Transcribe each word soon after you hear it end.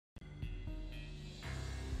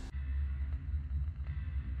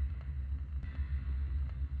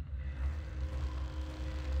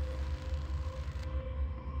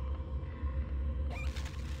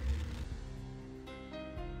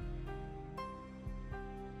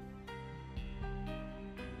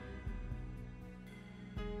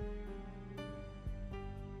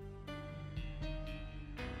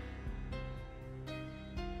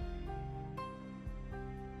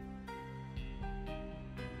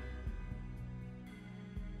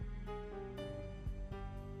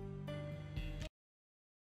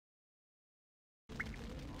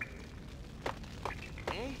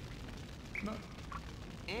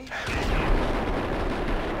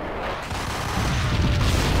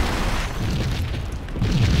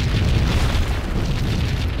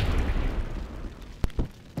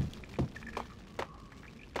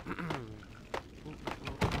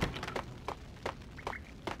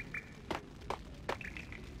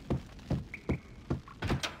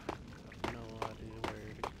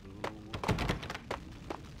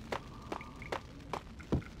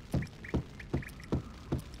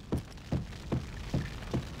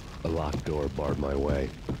A locked door barred my way.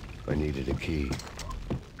 I needed a key.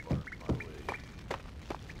 Barred my way.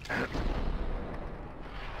 I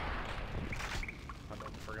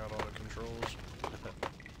done forgot all the controls.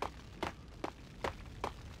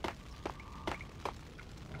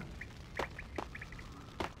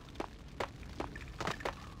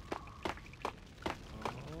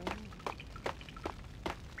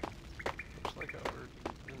 Looks like I already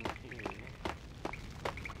been here.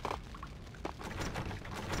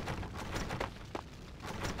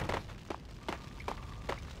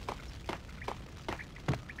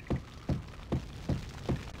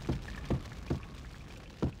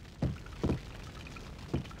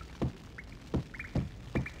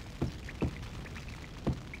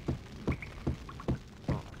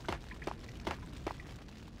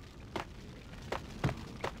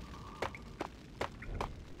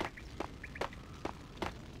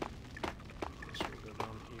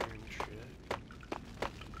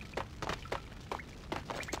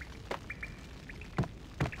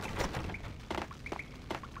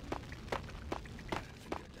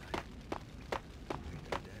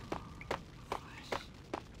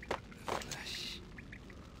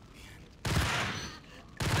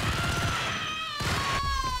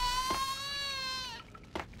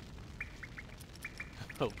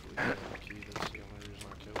 Hopefully we have a key, that's the only reason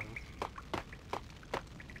I killed him.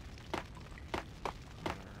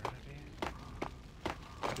 Alrighty.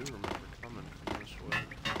 I do remember coming from this way.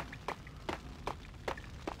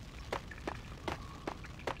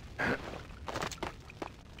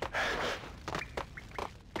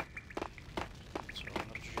 So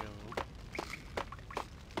I'll jump.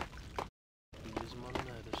 Use my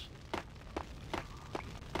medicine.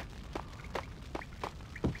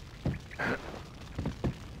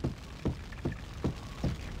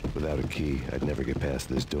 Without a key, I'd never get past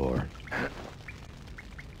this door.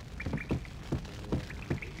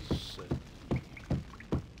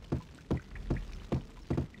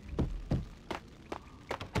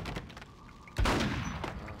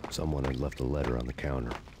 Someone had left a letter on the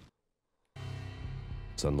counter.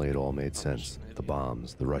 Suddenly it all made sense. The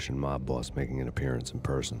bombs, the Russian mob boss making an appearance in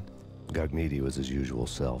person. Gagniti was his usual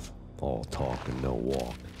self, all talk and no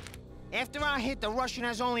walk. After our hit, the Russian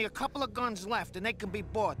has only a couple of guns left, and they can be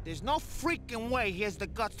bought. There's no freaking way he has the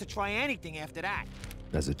guts to try anything after that.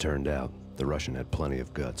 As it turned out, the Russian had plenty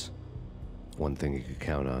of guts. One thing you could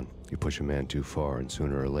count on, you push a man too far, and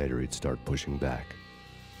sooner or later he'd start pushing back.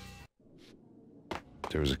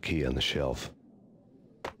 There was a key on the shelf.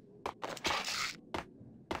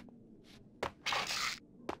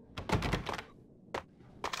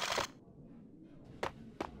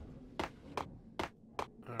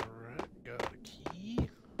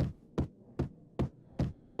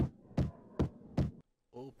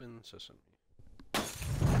 Sesame.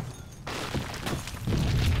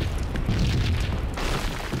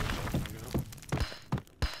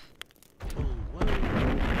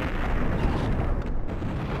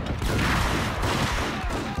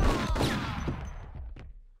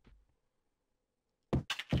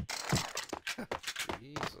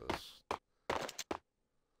 Jesus.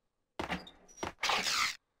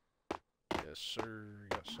 Yes, sir.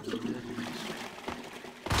 Got some goodies.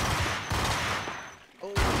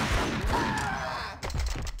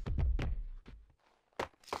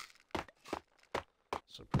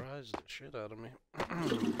 Surprised the shit out of me.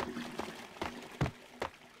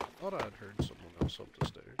 Thought I'd heard someone else up the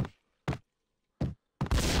stairs.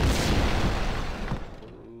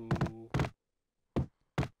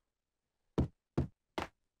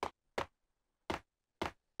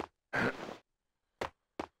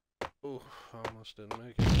 Oh, I almost didn't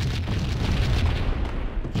make it.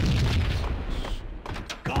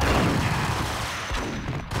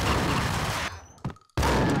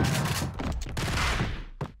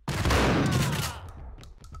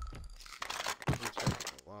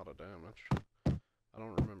 Damage. I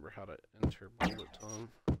don't remember how to enter bullet time.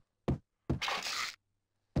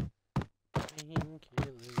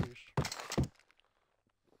 Painkillers.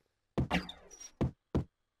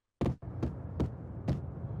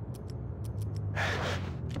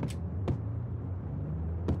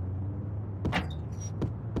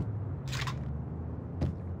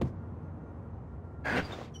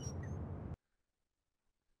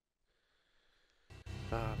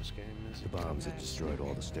 Ah, this game is... The bombs had destroyed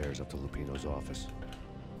all the stairs up to Lupino's office.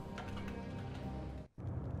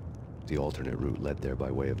 The alternate route led there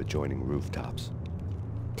by way of adjoining rooftops.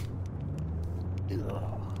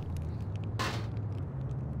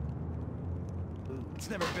 It's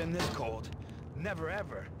never been this cold. Never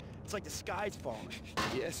ever. It's like the sky's falling.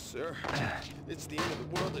 Yes, sir. It's the end of the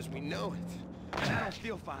world as we know it. I don't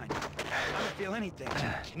feel fine. I don't feel anything.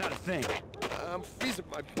 Not a thing. I'm freezing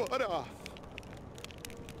my butt off.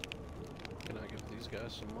 Can I give these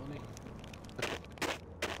guys some money? I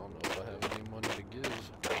don't know if I have any money to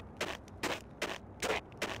give.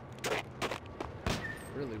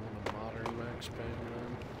 Really want a modern Max Payne,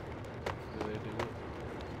 man. Hopefully they do it.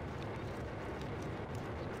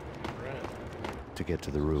 Right. To get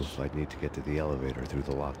to the roof, I'd need to get to the elevator through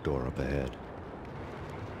the locked door up ahead.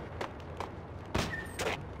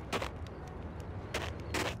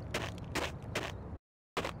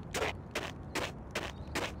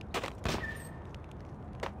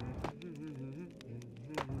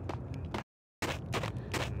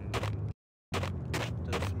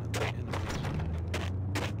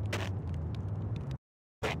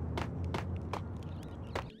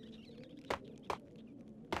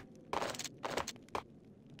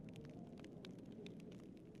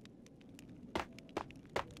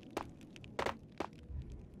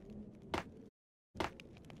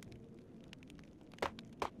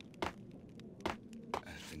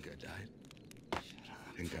 I think I died. I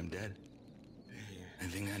think I'm dead. I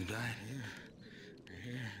think I'm died.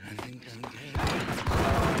 I think I'm dead.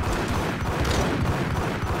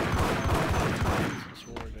 I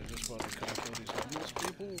swore they just want to come kill these homeless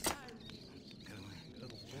people. Good lord.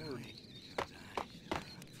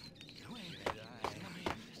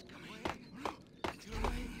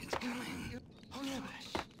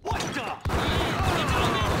 What the?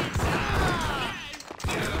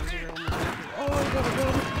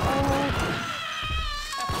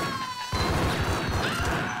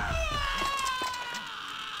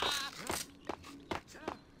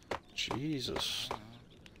 Jesus.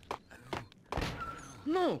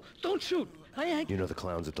 No, don't shoot. You know the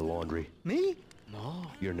clowns at the laundry? Me? No.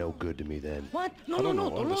 You're no good to me then. What? No, I no, don't no, know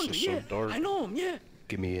the why this laundry, is so yeah. dark. I know him, yeah.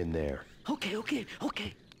 Get me in there. Okay. Okay.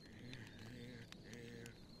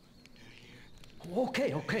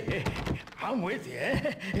 I'm with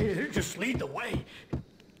you. Just lead the way.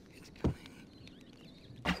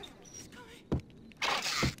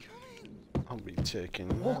 I'll be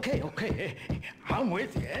taking. Okay. I'm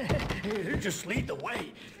with you. Just lead the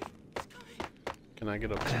way. Can I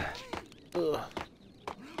get up there? Ugh.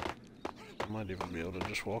 I might even be able to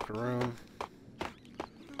just walk around.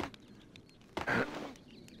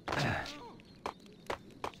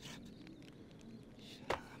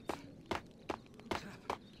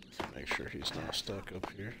 Make sure he's not stuck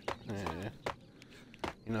up here. Yeah.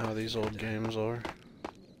 You know how these old games are?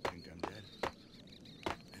 I think I'm dead. I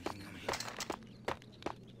think I'm dead.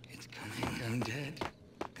 It's coming. I'm dead.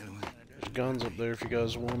 Get away. There's guns up there if you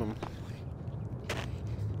guys want them.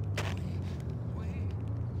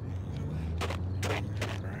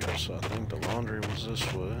 Alright, so I think the laundry was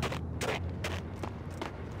this way.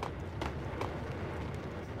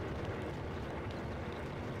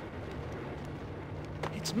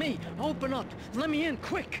 It's me. Open up. Let me in,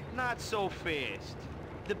 quick. Not so fast.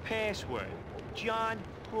 The password. John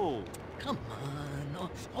who? Come on. Oh,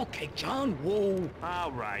 okay, John, whoa.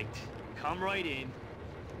 All right. Come right in.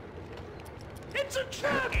 It's a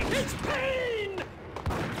trap! It's Payne!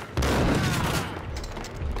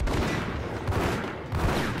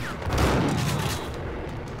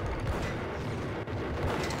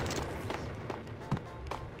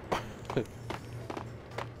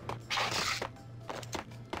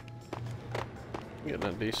 Getting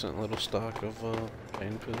a decent little stock of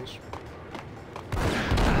pain pills.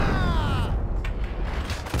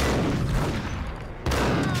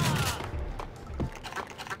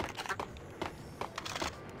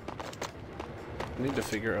 I need to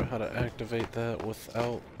figure out how to activate that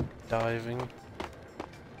without diving.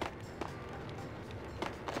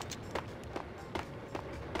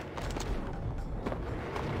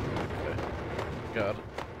 Okay, got it.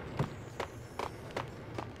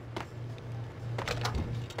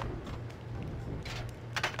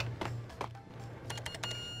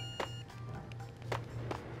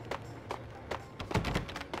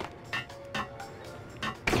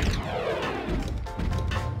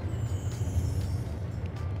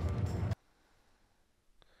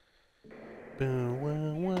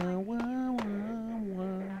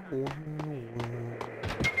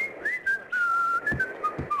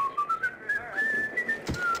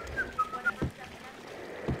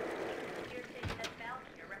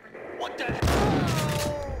 What the hell?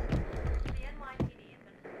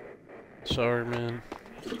 Sorry, man.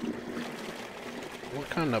 What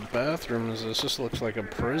kind of bathroom is this? This looks like a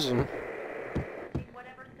prison.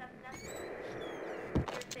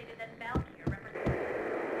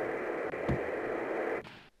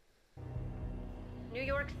 New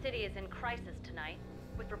York City is in crisis tonight,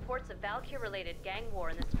 with reports of Valkyr-related gang war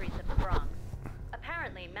in the streets of the Bronx.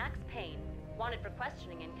 Apparently, Max Payne, wanted for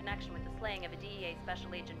questioning in connection with the slaying of a DEA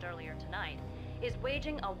special agent earlier tonight, is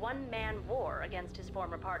waging a one-man war against his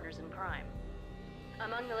former partners in crime.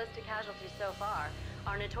 Among the listed casualties so far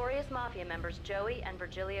are notorious mafia members Joey and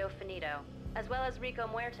Virgilio Finito, as well as Rico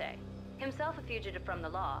Muerte, himself a fugitive from the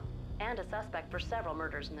law, and a suspect for several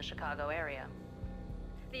murders in the Chicago area.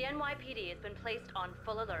 The NYPD has been placed on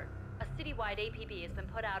full alert. A citywide APB has been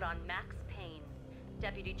put out on Max Payne.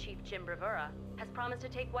 Deputy Chief Jim Bravura has promised to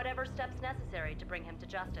take whatever steps necessary to bring him to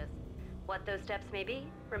justice. What those steps may be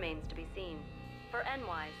remains to be seen. For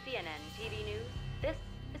CNN TV News, this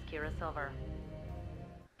is Kira Silver.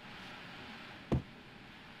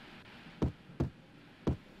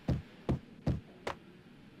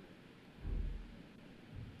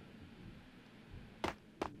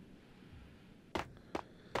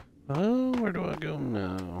 Oh, where do I go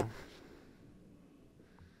now?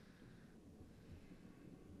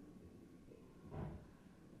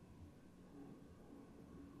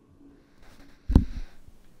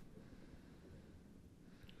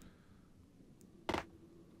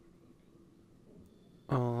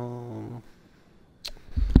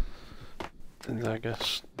 I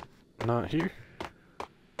guess not here.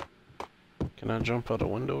 Can I jump out a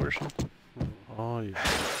window or something? Oh yeah.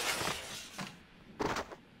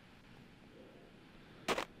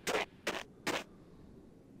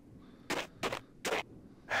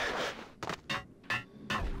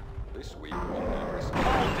 This week is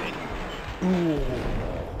Hold it! Ooh.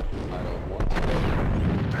 I don't want to go.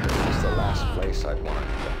 It's the last place I'd want to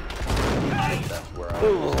go. That's where I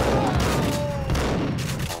was.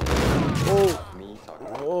 Oh. Me talking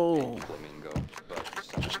Whoa. about flamingo, but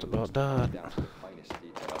Just about died. down to the finest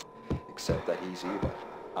detail, except that he's evil.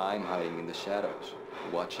 I'm hiding in the shadows,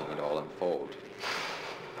 watching it all unfold.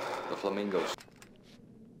 The flamingos.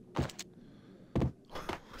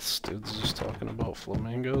 This dude's just talking about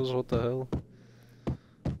flamingos, what the hell?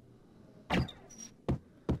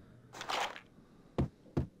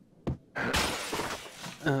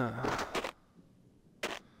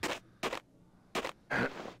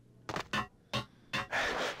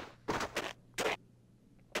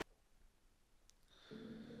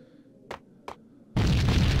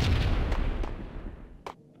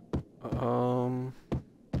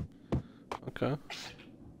 Okay.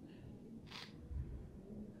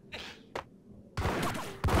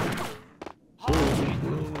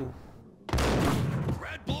 Ooh.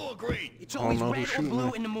 Red, blue, or green? It's always no, red he's or shooting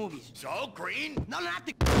blue me. in the movies. So, green? No, not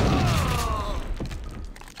the...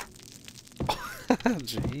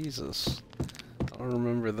 Jesus. I don't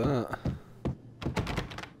remember that.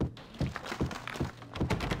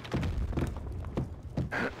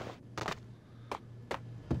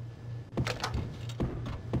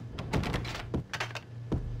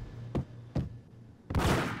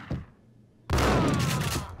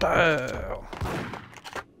 Bow.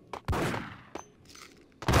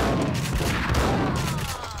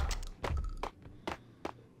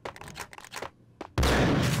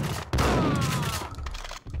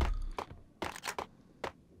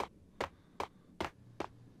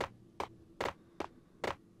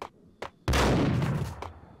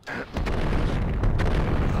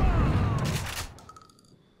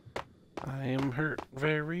 I am hurt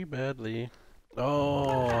very badly.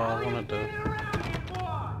 Oh, I wanted to.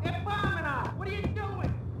 What are you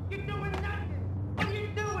doing? You're doing nothing. What are you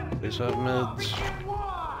doing? Please have meds.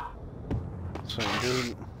 Sound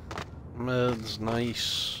good. Meds,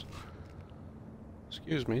 nice.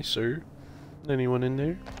 Excuse me, sir. Anyone in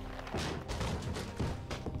there?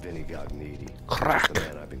 Vinny got needy. Crack. That's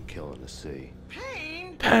the man I've been killing to see.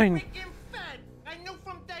 Payne? Payne. Freaking fed. I knew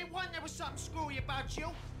from day one there was something screwy about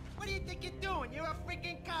you. What do you think you're doing? You're a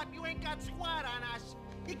freaking cop. You ain't got squad on us.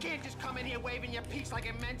 You can't just come in here waving your piece like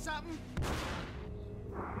it meant something.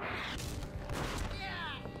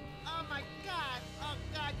 Yeah. Oh my God. Oh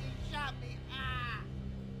God, you shot me. Ah.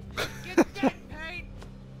 Get dead, Payne.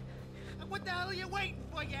 What the hell are you waiting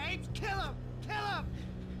for, you apes? Kill him. Kill him.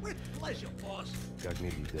 With pleasure, boss. Got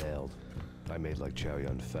needy bailed. I made like Chow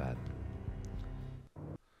Yun Fat.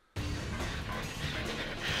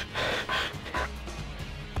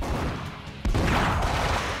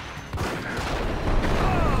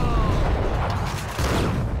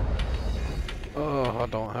 Oh, I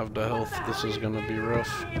don't have the health. This is gonna be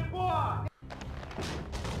rough.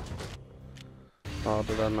 Oh,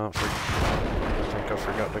 did I not forget? I think I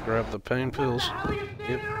forgot to grab the pain pills.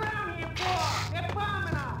 Yep.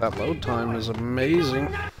 That load time is amazing.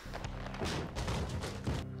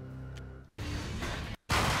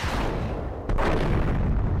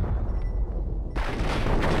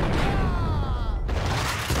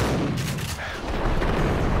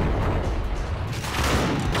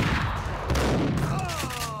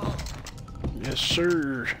 Yes,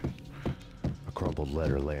 sir. A crumpled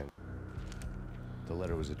letter lay. The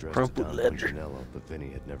letter was addressed to Don Punchinello, but Vinny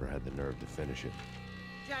had never had the nerve to finish it.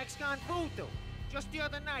 Jack's gone voodoo. Just the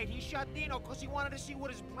other night, he shot Dino because he wanted to see what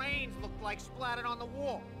his brains looked like splattered on the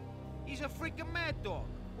wall. He's a freaking mad dog.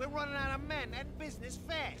 We're running out of men and business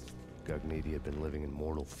fast. Gugnetti had been living in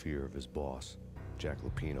mortal fear of his boss. Jack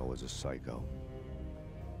Lupino was a psycho.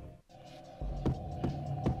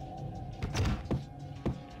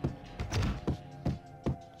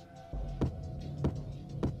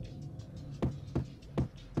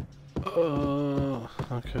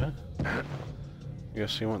 Okay.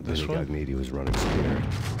 Guess he went this way. Gugnetti was running scared.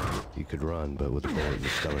 He could run, but with a bullet in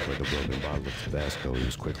his stomach like a broken bottle of Tabasco, he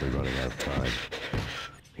was quickly running out of time.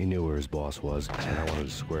 He knew where his boss was, and I wanted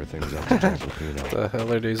to square things up with Jack Lupino. The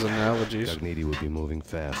hell are these analogies? Gugnetti would be moving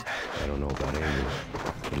fast. I don't know about aiming,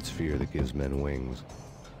 but it's fear that gives men wings.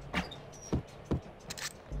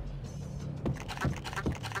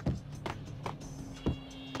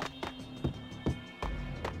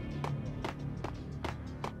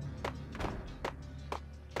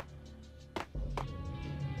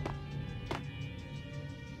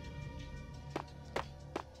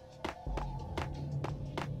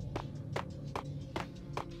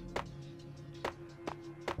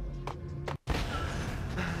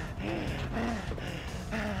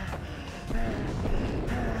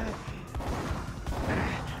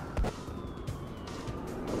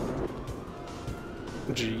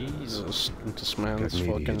 Jesus, this man's Gugnetti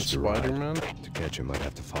fucking hitched a ride. Spider-Man. To catch him, I'd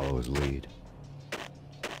have to follow his lead.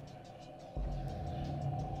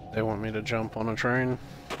 They want me to jump on a train?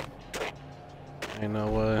 Ain't no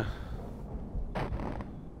way.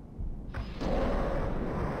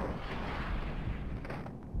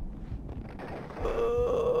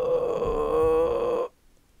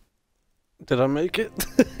 Did I make it?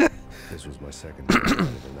 This was my second time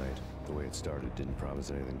of the night. The way it started didn't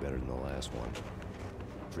promise anything better than the last one.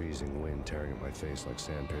 Freezing wind tearing at my face like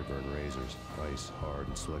sandpaper and razors, ice hard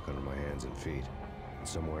and slick under my hands and feet, and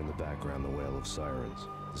somewhere in the background the wail of sirens,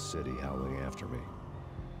 the city howling after me.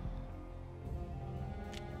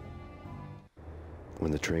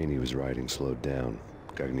 When the train he was riding slowed down,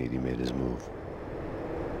 Gugnetti made his move.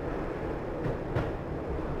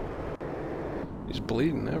 He's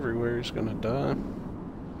bleeding everywhere, he's gonna die.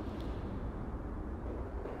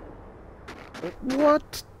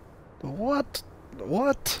 What? What?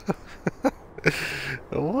 What?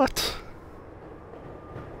 What?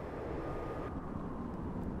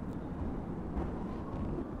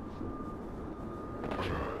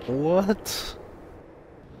 What?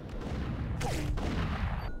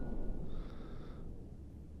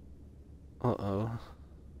 Uh-oh.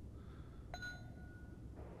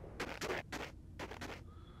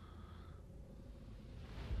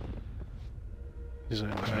 These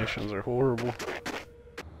animations are horrible.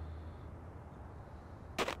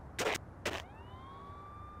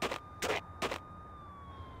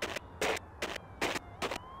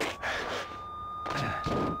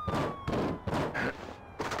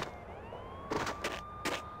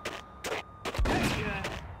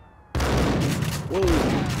 Whoa!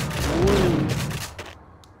 Whoa!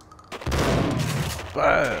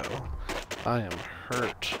 Wow! I am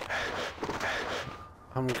hurt.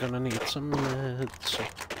 I'm gonna need some meds.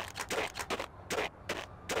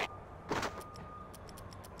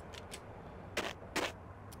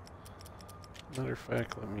 Matter of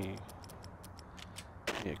fact, let me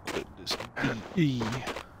equip this DE.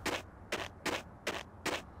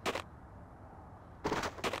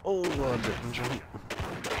 Oh, I didn't jump.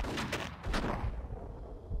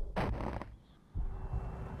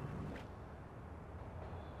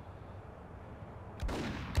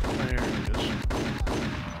 There it is.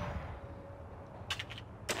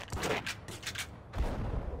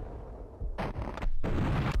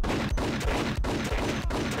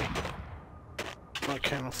 I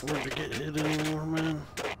can't afford to get hit anymore, man.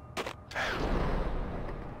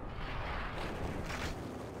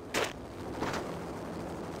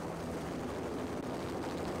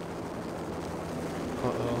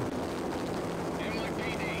 Uh-oh.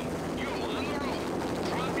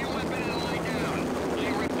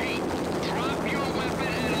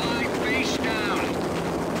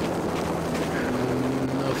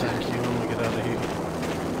 No, thank you. I'm gonna get out of here.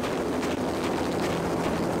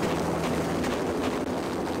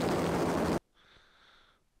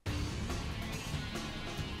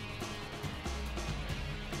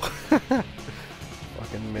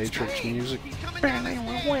 Fucking Matrix music. He's coming down the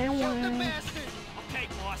stairs. Shoot the bastard. Okay,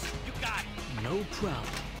 boss, you got it. No problem.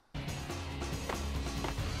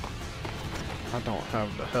 I don't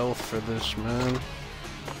have the health for this, man.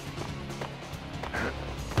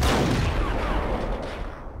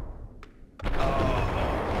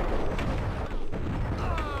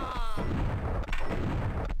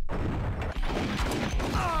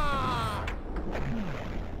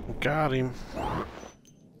 Got him.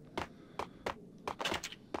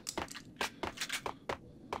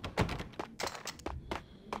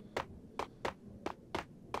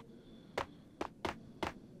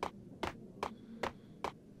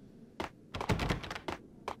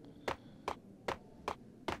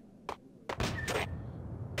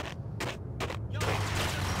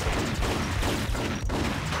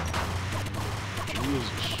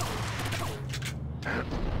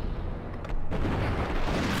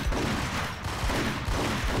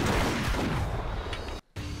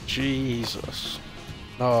 Jesus.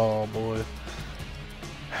 Oh boy.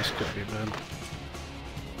 This could be bad.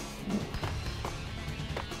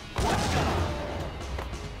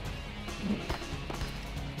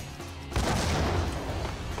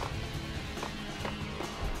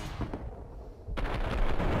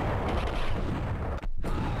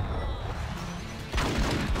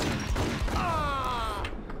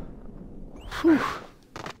 Whew.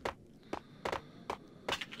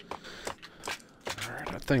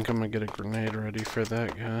 Alright, I think I'm gonna get a grenade ready for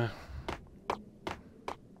that guy.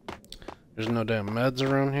 There's no damn meds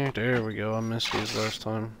around here. There we go. I missed these last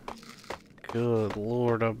time. Good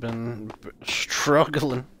lord, I've been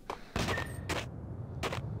struggling.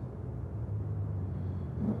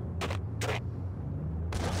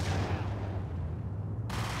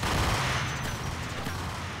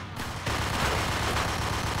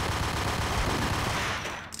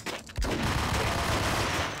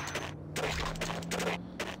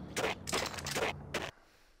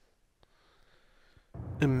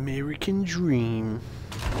 American Dream.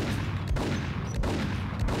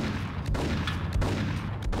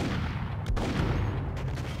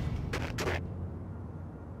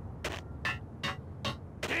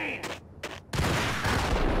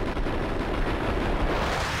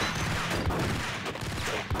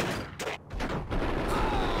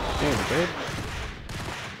 Damn, dude.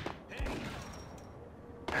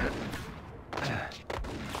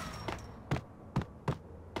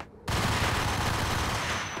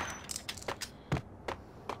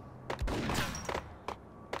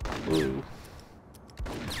 Ooh.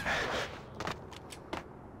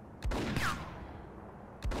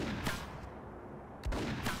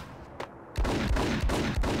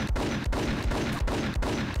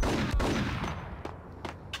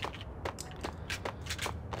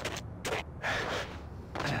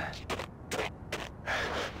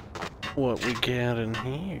 What we got in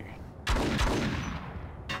here?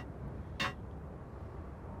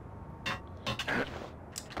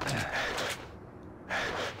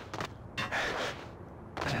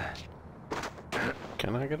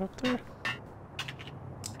 Can I get up there?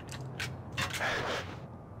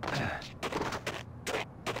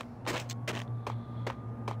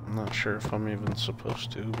 I'm not sure if I'm even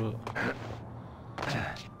supposed to, but...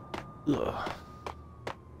 Ugh.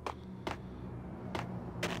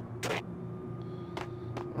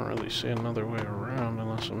 I don't really see another way around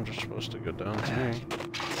unless I'm just supposed to go down here.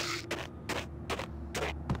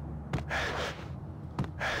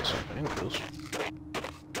 Some painkillers.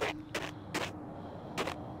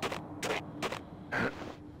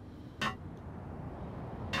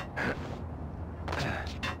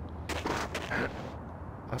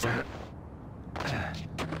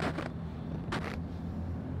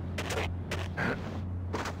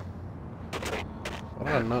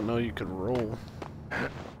 Why did I not know you could roll?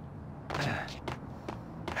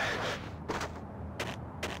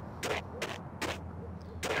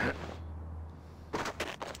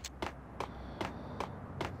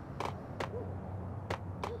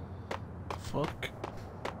 Fuck.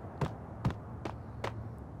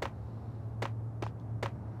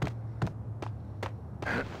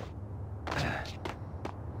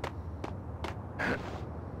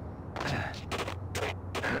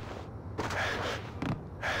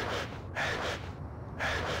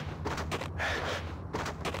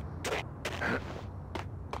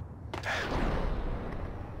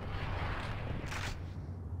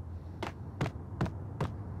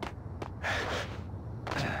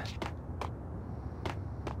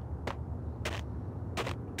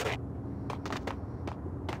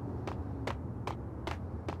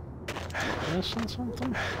 Missing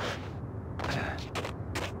something?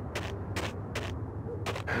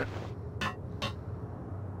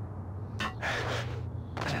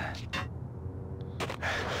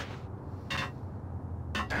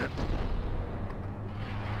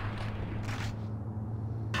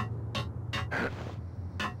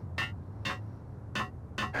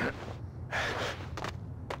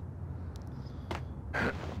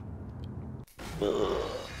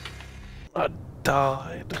 I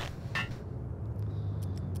died.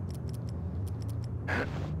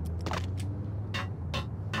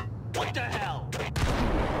 What the hell?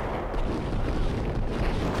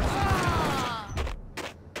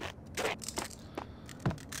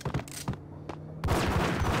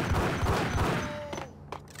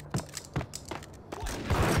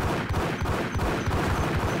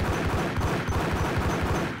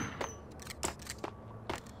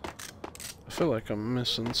 I feel like I'm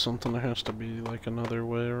missing something. There has to be like another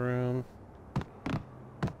way around.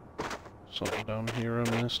 Something down here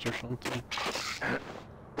I missed or something.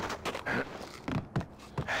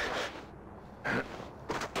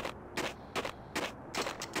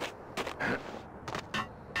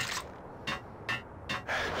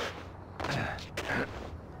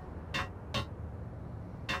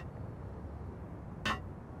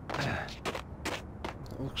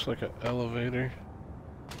 Looks like an elevator.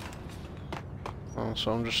 Oh,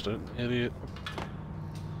 so I'm just an idiot.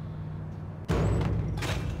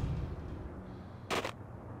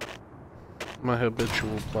 My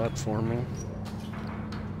habitual platforming.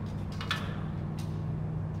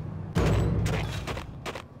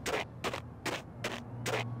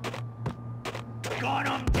 Got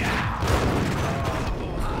him down!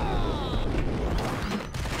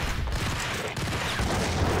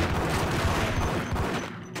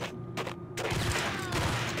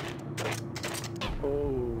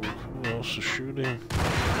 Oh, who else is shooting?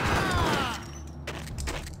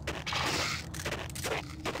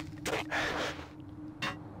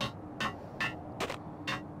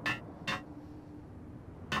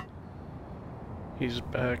 He's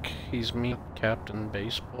back. He's me, Captain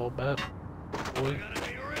Baseball Bat. Boy. Gonna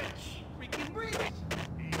be rich! Freaking rich!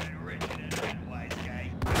 Even richer than that wise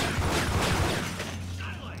guy.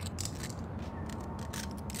 Sunlight!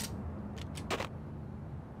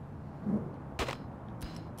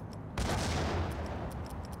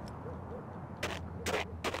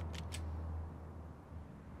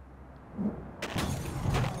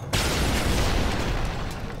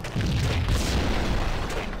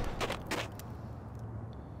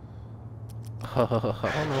 I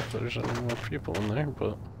don't know if there's any more people in there,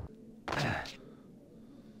 but...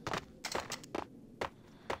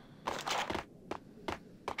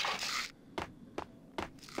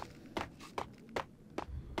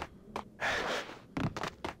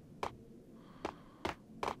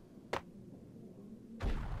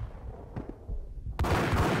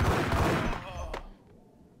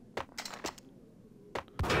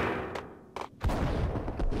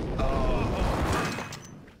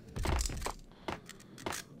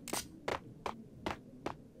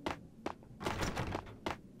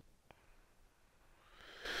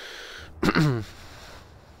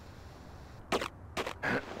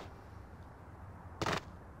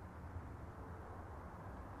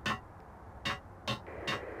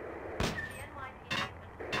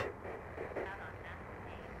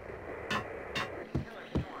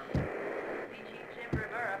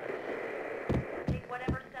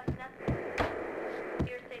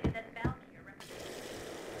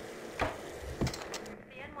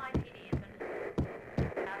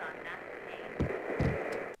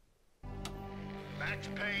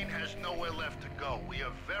 Payne has nowhere left to go. We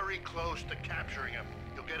are very close to capturing him.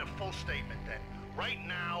 You'll get a full statement then. Right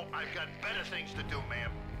now, I've got better things to do,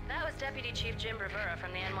 ma'am. That was Deputy Chief Jim Rivera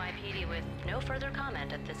from the NYPD with no further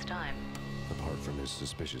comment at this time. Apart from his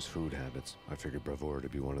suspicious food habits, I figured Bravura to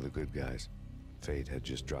be one of the good guys. Fate had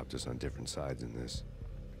just dropped us on different sides in this.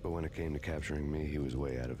 But when it came to capturing me, he was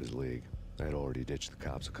way out of his league. I had already ditched the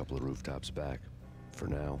cops a couple of rooftops back. For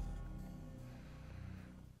now.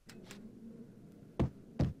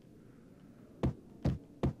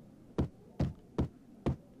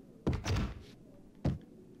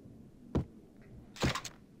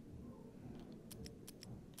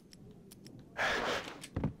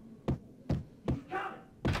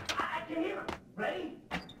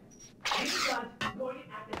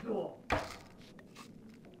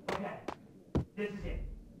 This is it.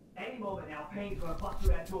 Any moment now, Payne's gonna bust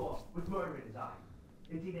through that door with murder in his eye.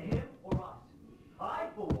 It's either him or us. I,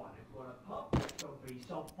 for one, am gonna pump this trophy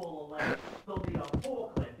so full of lead, they'll need a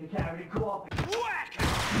forklift to carry the coffin. Whack!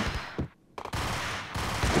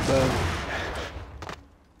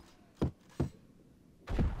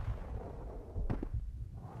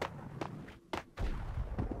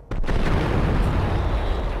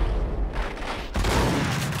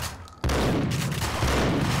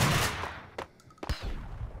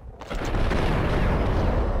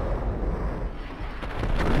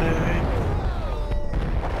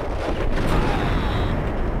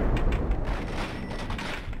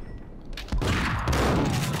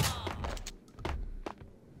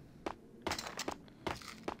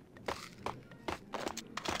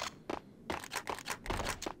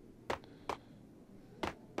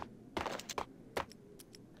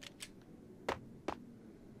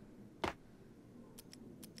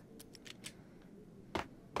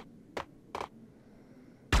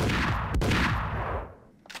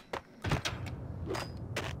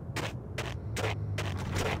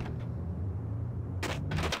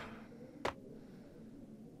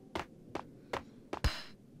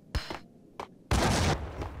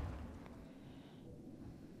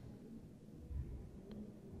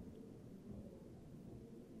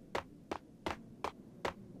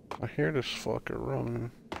 I hear this fucker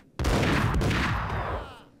running.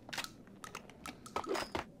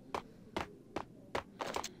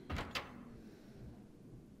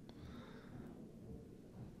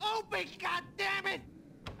 Open, goddammit!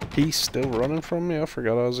 He's still running from me? I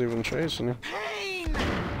forgot I was even chasing him. Payne!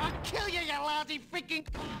 I'll kill you, you lousy freaking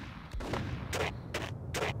cop!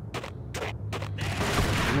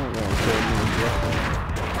 You're not gonna kill me, bro.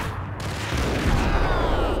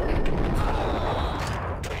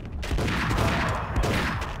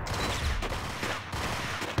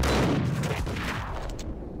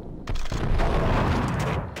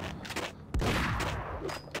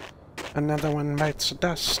 Another one bites the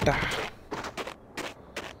dust.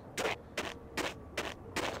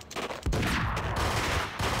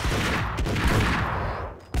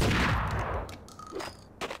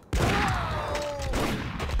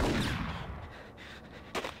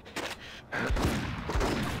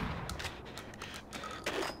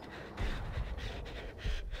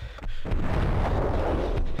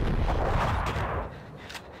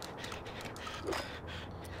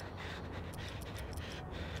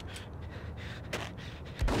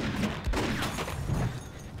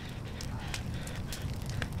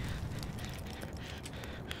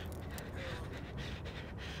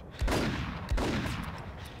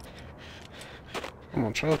 How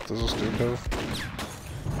much health does this dude have?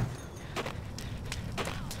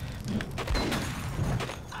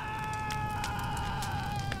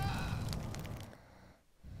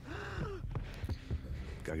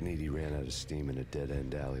 Gagniti ran out of steam in a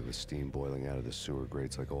dead-end alley with steam boiling out of the sewer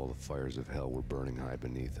grates like all the fires of hell were burning high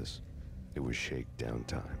beneath us. It was shakedown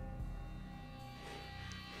time.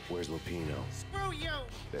 Where's Lupino? Screw you!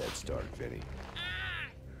 Bad start, Vinny.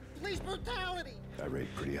 Police brutality! I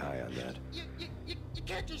rate pretty high on that. You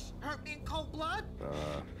can't just hurt me in cold blood?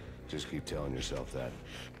 Just keep telling yourself that.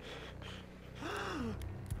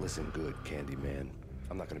 Listen good, Candyman.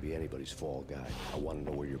 I'm not gonna be anybody's fall guy. I want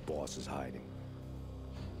to know where your boss is hiding.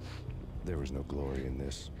 There was no glory in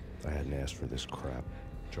this. I hadn't asked for this crap.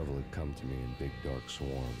 Trouble had come to me in big dark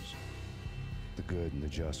swarms. The good and the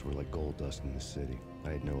just were like gold dust in the city. I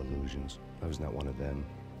had no illusions. I was not one of them.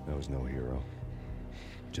 I was no hero.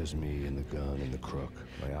 Just me and the gun and the crook.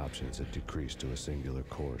 My options had decreased to a singular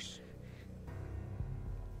course.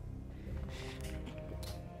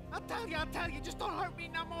 I'll tell you, just don't hurt me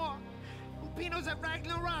no more. Lupino's at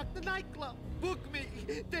Ragnarok, the nightclub. Book me,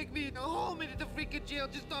 take me in the whole minute to freaking jail,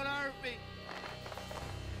 just don't hurt me.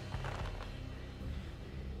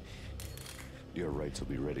 Your rights will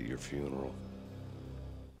be read at your funeral.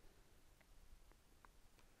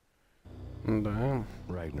 Damn.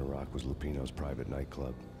 Ragnarok was Lupino's private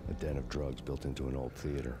nightclub, a den of drugs built into an old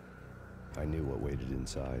theater. I knew what waited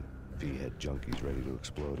inside. V-head junkies ready to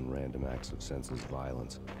explode in random acts of senseless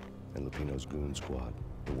violence. And Lupino's goon squad,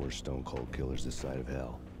 the worst stone-cold killers this side of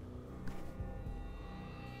hell.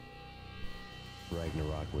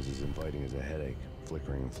 Ragnarok was as inviting as a headache,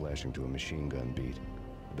 flickering and flashing to a machine gun beat.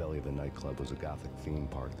 The belly of the nightclub was a gothic theme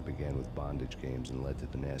park that began with bondage games and led to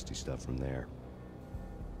the nasty stuff from there.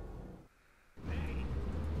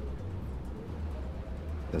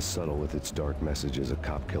 As subtle with its dark message as a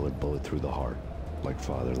cop-killer bullet through the heart. Like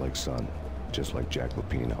father, like son. Just like Jack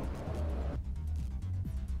Lupino.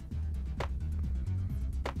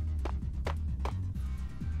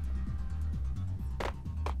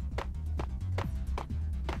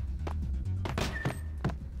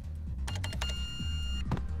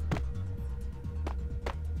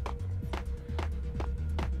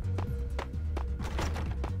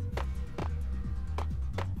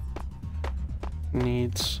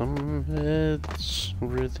 Need some meds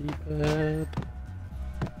really bad.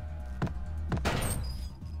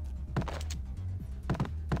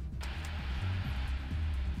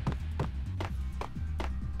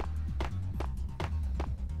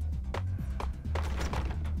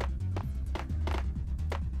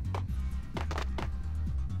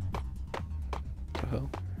 The hell?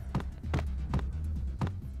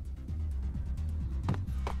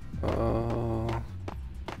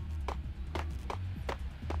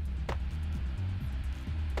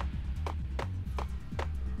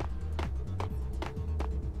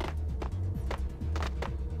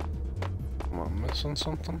 Am I missing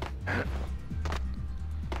something?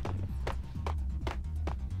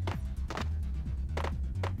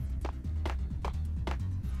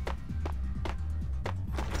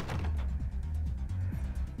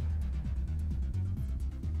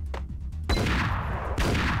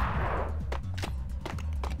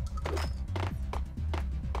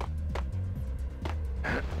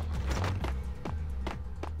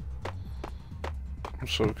 I'm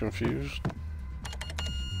so confused.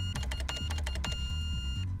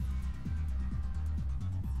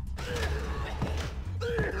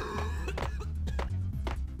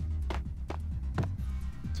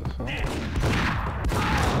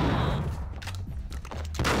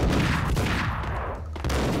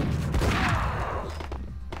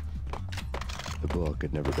 book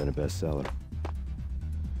had never been a bestseller.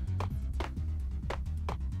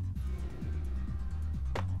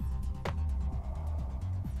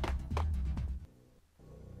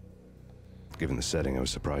 Given the setting, I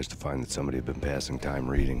was surprised to find that somebody had been passing time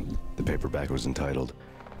reading. The paperback was entitled,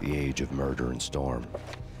 The Age of Murder and Storm.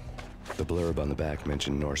 The blurb on the back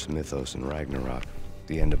mentioned Norse mythos and Ragnarok,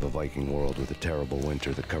 the end of a Viking world with a terrible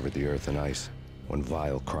winter that covered the earth in ice, when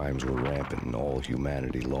vile crimes were rampant and all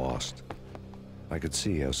humanity lost. I could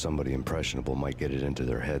see how somebody impressionable might get it into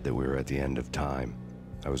their head that we were at the end of time.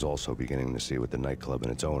 I was also beginning to see what the nightclub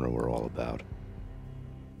and its owner were all about.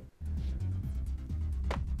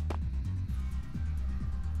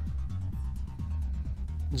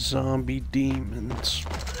 Zombie demons.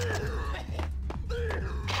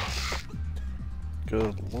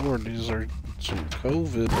 Good lord, these are some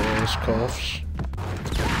COVID-ass coughs.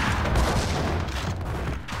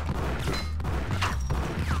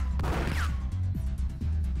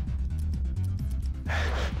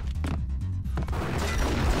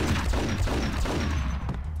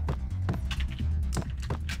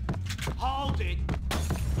 Hold it!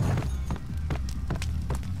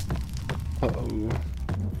 Uh-oh.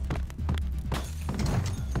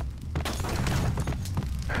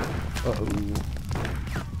 Uh-oh.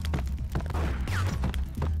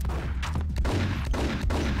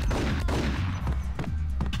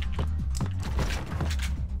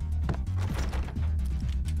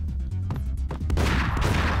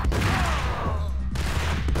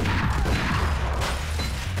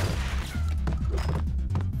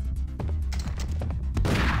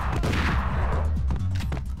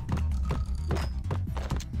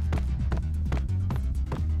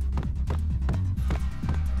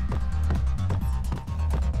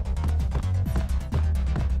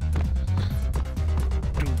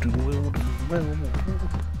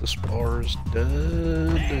 This bar is dead.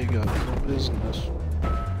 They got no business.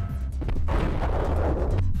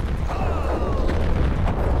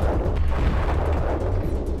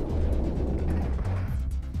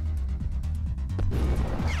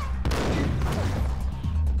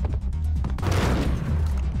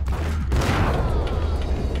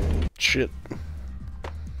 Shit.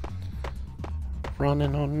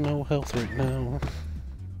 Running on no health right now.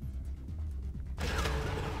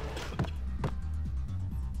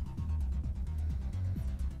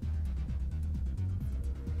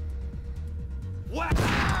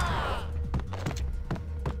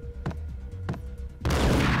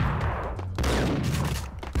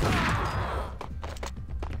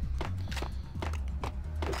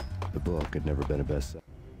 The book had never been a bestseller.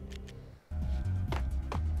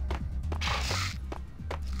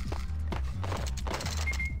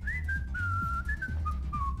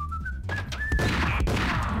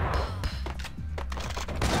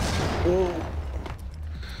 Whoa.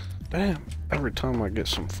 Damn, every time I get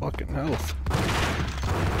some fucking health.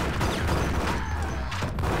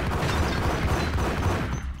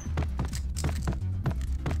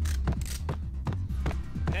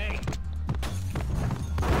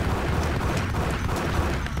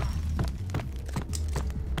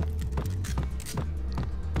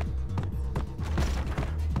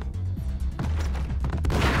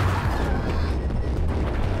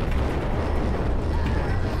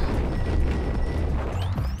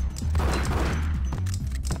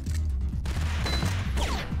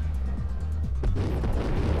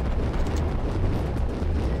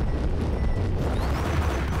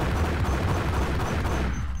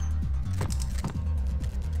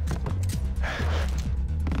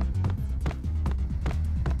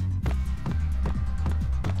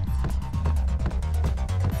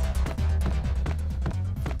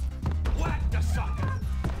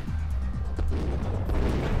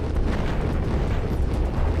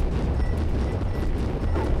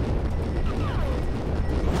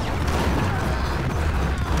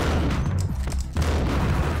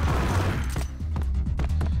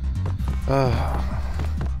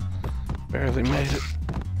 Barely made it.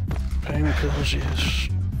 Painkillers, yes.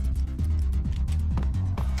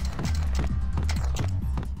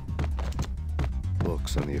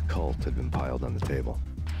 Books on the occult had been piled on the table.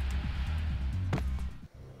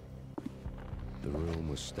 The room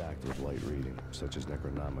was stacked with light reading, such as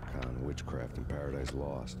Necronomicon, Witchcraft, and Paradise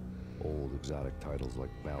Lost. Old exotic titles like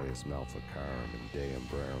Malleus Maleficarum and De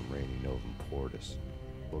Umbrarum Reini Novum Portus.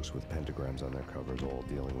 Books with pentagrams on their covers, all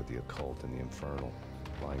dealing with the occult and the infernal,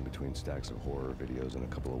 lying between stacks of horror videos and a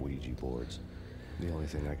couple of Ouija boards. The only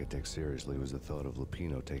thing I could take seriously was the thought of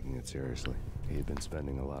Lupino taking it seriously. He had been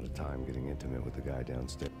spending a lot of time getting intimate with the guy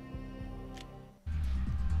downstairs.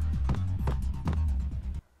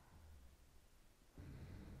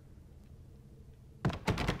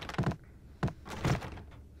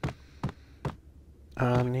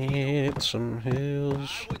 I need some hills.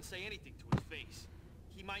 I wouldn't say anything to his face.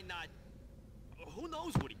 He might not. Who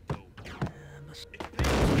knows what he'd do? It's Payne.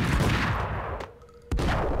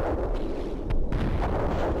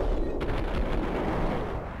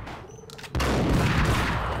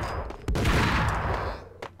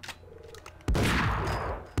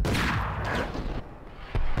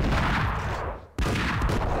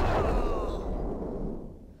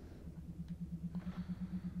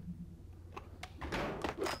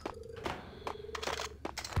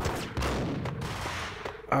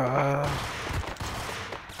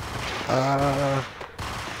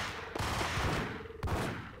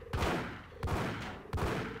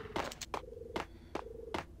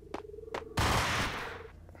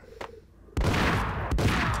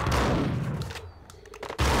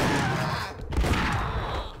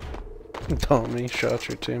 Tommy shot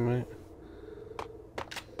your teammate.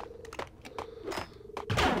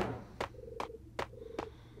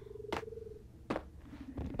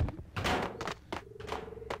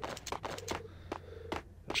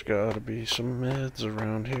 There's gotta be some meds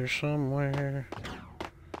around here somewhere.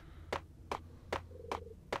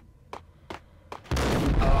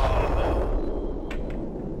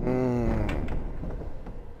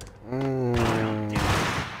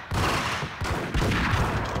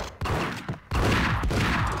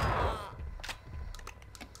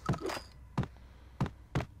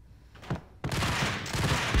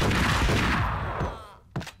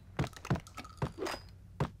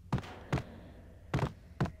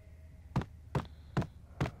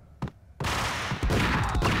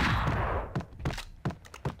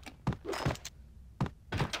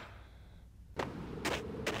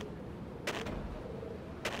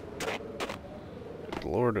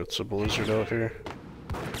 Lord, it's a blizzard out here.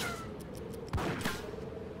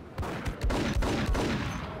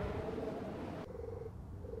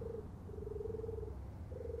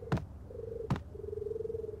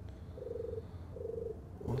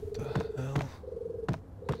 What the hell?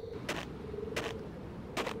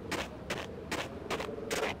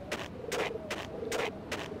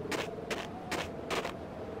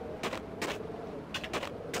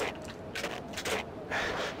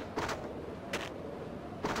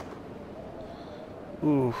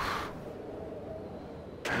 Oof.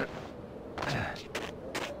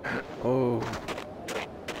 Oh.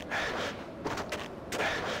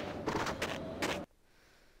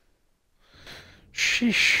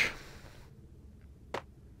 Sheesh.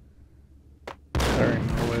 There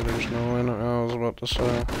ain't no way there's no in it. I was about to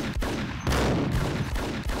say.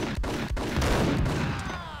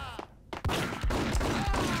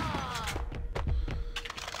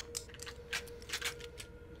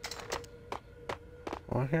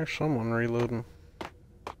 I hear someone reloading.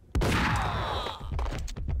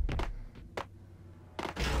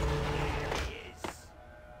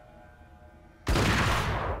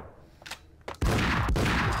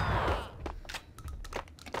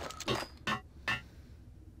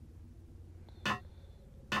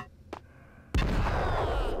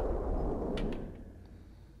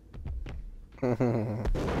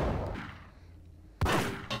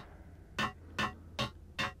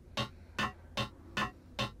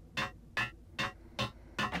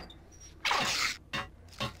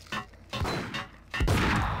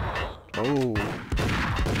 Oh.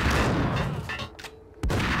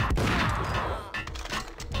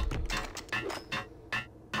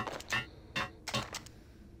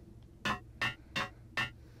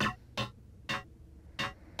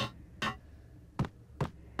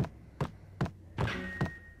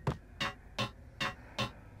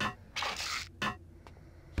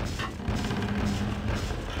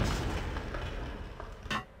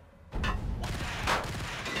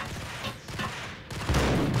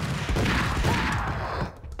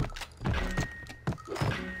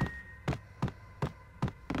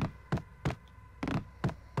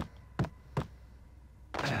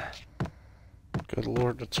 Good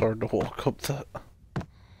Lord, it's hard to walk up that.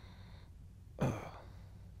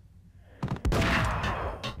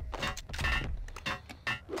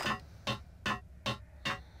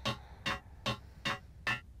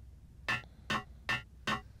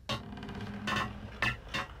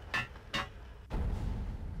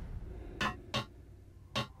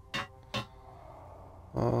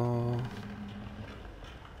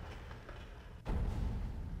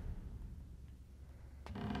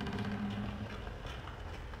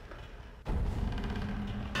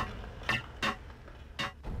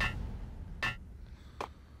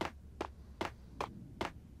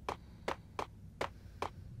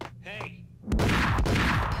 Hey.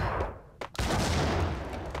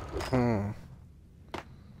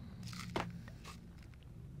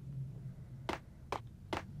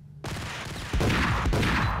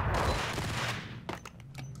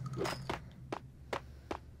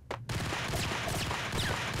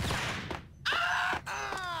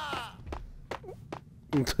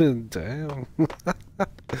 Damn.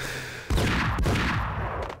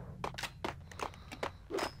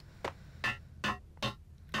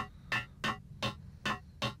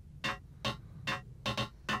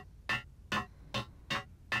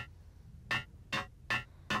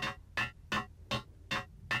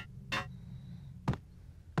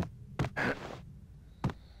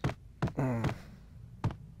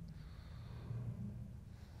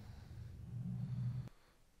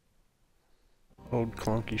 Old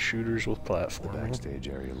clunky shooters with The platforming. backstage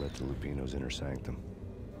area led to Lupino's inner sanctum.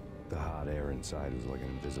 The hot air inside was like an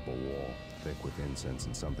invisible wall, thick with incense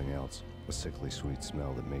and something else, a sickly sweet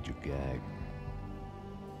smell that made you gag.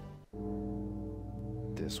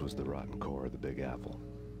 This was the rotten core of the Big Apple.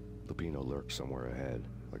 Lupino lurked somewhere ahead,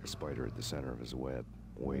 like a spider at the center of his web,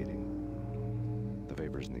 waiting. The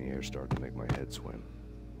vapors in the air started to make my head swim.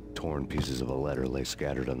 Torn pieces of a letter lay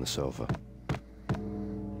scattered on the sofa.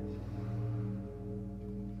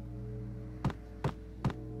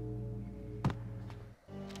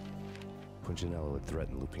 Punchinello had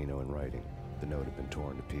threatened Lupino in writing. The note had been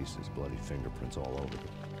torn to pieces, bloody fingerprints all over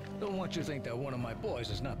it. Don't want you to think that one of my boys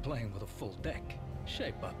is not playing with a full deck.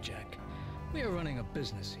 Shape up, Jack. We are running a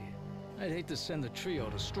business here. I'd hate to send the trio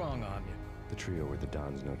to strong-arm you. The trio were the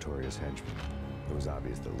Don's notorious henchmen. It was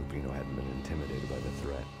obvious that Lupino hadn't been intimidated by the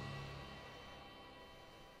threat.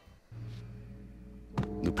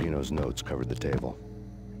 Lupino's notes covered the table.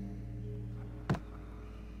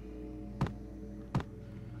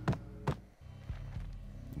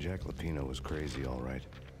 Jack Lupino was crazy, all right.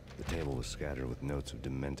 The table was scattered with notes of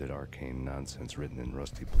demented arcane nonsense written in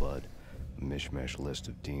rusty blood. A mishmash list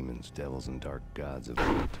of demons, devils, and dark gods of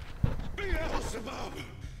hate. Beelzebub,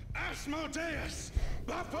 Asmodeus,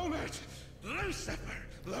 Baphomet, Lucifer,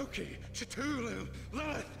 Loki, Cthulhu,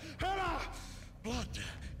 Lilith, Hela, blood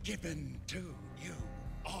given to you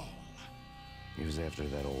all. He was after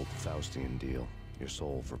that old Faustian deal. Your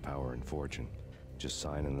soul for power and fortune. Just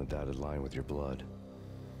sign in the dotted line with your blood.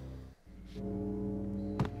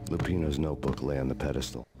 Lupino's notebook lay on the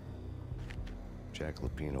pedestal. Jack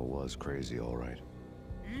Lupino was crazy, all right.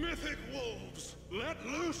 Mythic wolves, let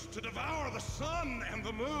loose to devour the sun and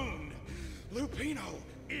the moon. Lupino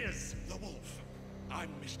is the wolf. I'm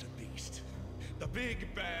Mr. Beast, the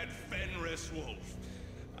big bad Fenris wolf.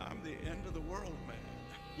 I'm the end of the world man,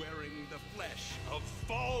 wearing the flesh of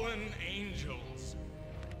fallen angels.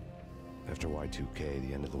 After Y2K,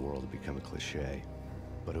 the end of the world had become a cliche.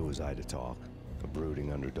 But who was I to talk? A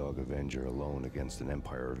brooding underdog avenger alone against an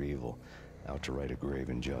empire of evil, out to right a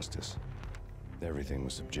grave injustice. Everything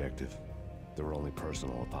was subjective. There were only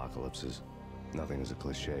personal apocalypses. Nothing is a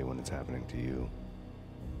cliche when it's happening to you.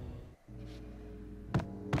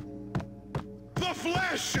 The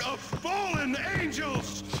flesh of fallen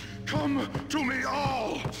angels! Come to me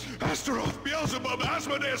all! Astaroth, Beelzebub,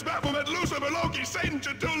 Asmodeus, Baphomet, Lucifer, Loki, Satan,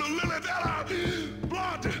 Cthulhu, Lilith, Hela!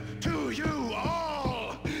 Blood to you all!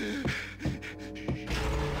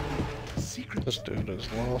 This dude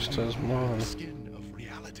has lost his mind. Skin of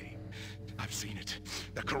reality. I've seen it.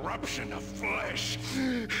 The corruption of flesh.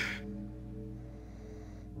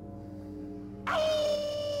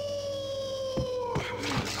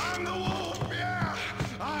 I'm the wolf, yeah!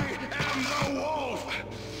 I am the wolf!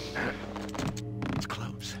 It's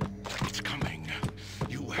close. It's coming.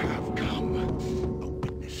 You have come. A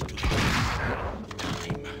witness to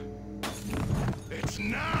time. It's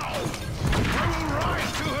now! I will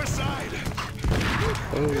rise to her side!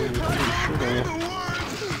 I won't be the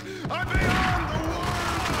words! I'm beyond the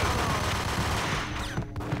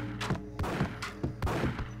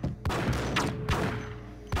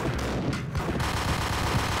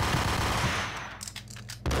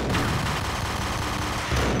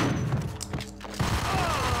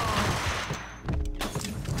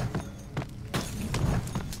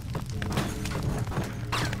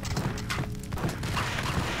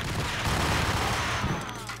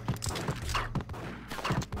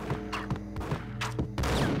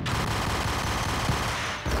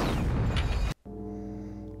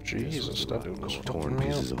Jesus, that dude was Torn fucking me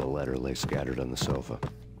pieces up. of a letter lay scattered on the sofa.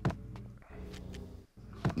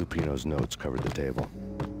 Lupino's notes covered the table.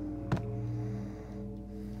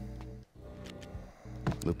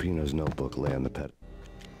 Lupino's notebook lay on the pet.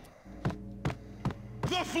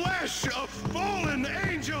 The flesh of fallen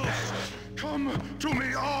angels! Come to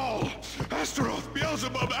me all! Astaroth,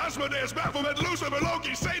 Beelzebub, Asmodeus, Baphomet, Lucifer,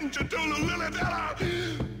 Loki, Satan, Cthulhu, Lilith, Hela!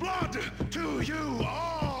 Blood to you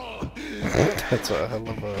all! That's a hell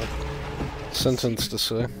of a sentence to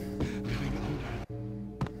say.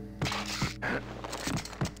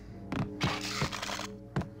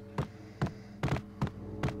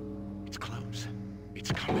 It's close.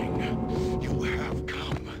 It's coming. You have come.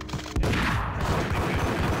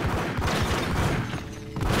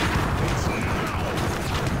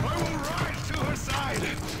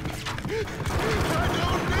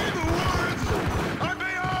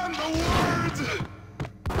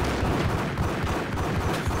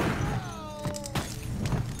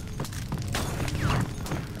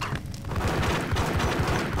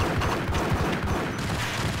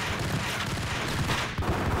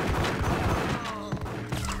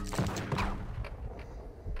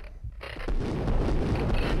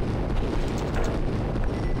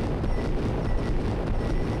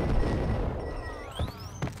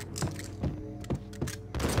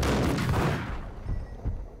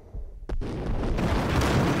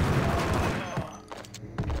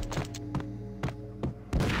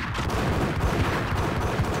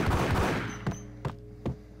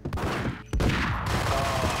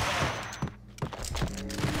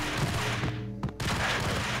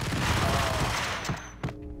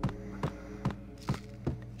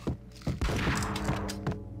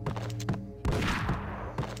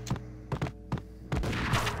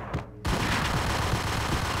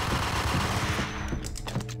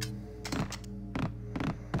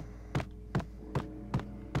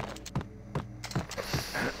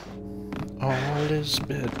 All is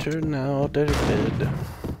better now that it's bed.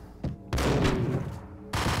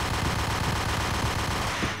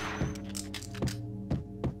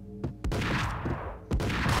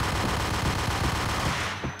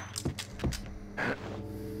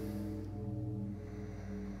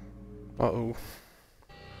 Uh-oh.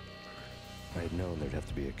 I had known there'd have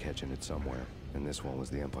to be a catch in it somewhere, and this one was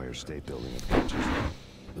the Empire State Building of catches.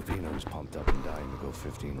 Lupino was pumped up and dying to go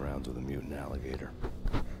 15 rounds with a mutant alligator.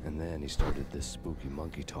 And then he started this spooky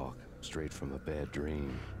monkey talk, straight from a bad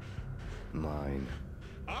dream. Mine.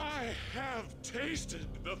 I have tasted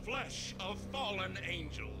the flesh of fallen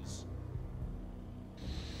angels.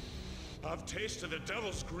 I've tasted the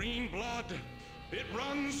devil's green blood. It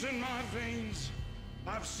runs in my veins.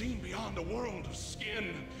 I've seen beyond the world of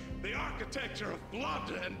skin, the architecture of blood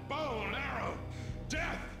and bow and arrow.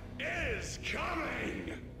 Death is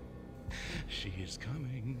coming! She is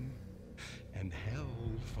coming, and hell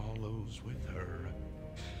follows with her.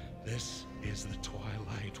 This is the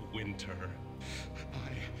twilight winter.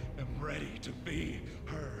 I am ready to be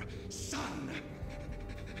her son.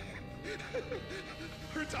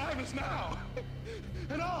 Her time is now,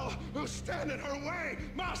 and all who stand in her way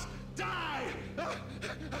must die!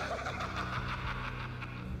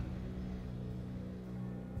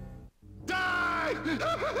 Die!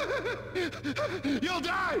 You'll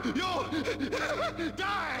die! You'll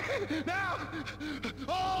die! Now!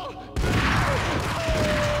 All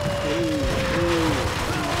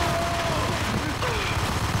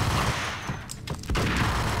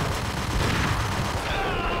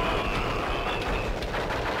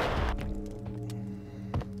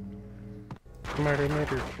Murder.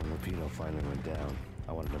 When Lupino finally went down,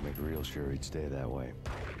 I wanted to make real sure he'd stay that way.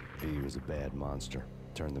 V was a bad monster.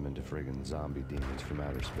 Turned them into friggin' zombie demons from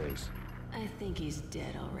outer space. I think he's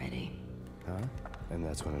dead already. Huh? And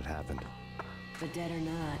that's when it happened. But dead or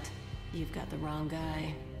not, you've got the wrong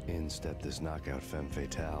guy. In stepped this knockout femme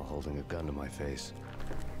fatale, holding a gun to my face.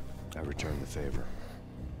 I returned the favor.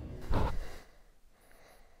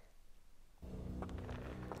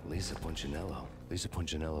 Lisa Punchinello. Lisa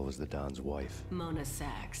Punchinello was the Don's wife. Mona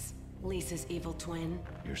Sachs. Lisa's evil twin.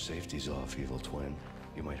 Your safety's off, evil twin.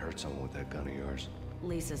 You might hurt someone with that gun of yours.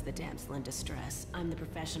 Lisa's the damsel in distress. I'm the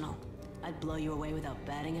professional. I'd blow you away without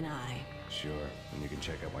batting an eye. Sure, and you can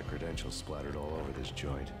check out my credentials splattered all over this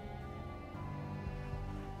joint.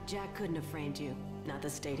 Jack couldn't have framed you. Not the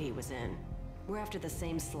state he was in. We're after the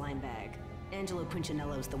same slime bag. Angelo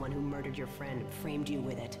Punchinello's the one who murdered your friend and framed you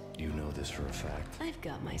with it. You know this for a fact. I've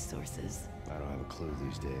got my sources. I don't have a clue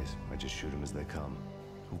these days. I just shoot them as they come.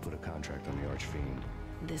 Who put a contract on the Archfiend?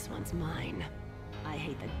 This one's mine. I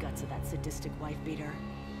hate the guts of that sadistic wife-beater.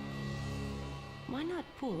 Why not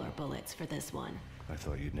pool our bullets for this one? I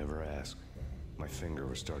thought you'd never ask. My finger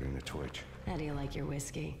was starting to twitch. How do you like your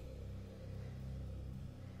whiskey?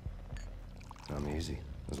 I'm easy,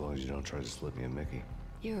 as long as you don't try to slip me a Mickey.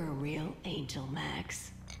 You're a real angel,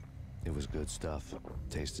 Max. It was good stuff.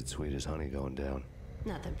 Tasted sweet as honey going down.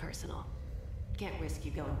 Nothing personal. Can't risk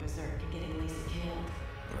you going berserk and getting Lisa killed.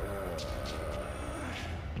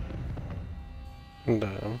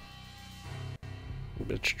 No.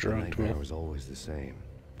 Bitch drugged me. The nightmare was always the same.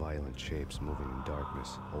 Violent shapes moving in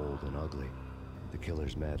darkness, old and ugly. The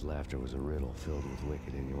killer's mad laughter was a riddle filled with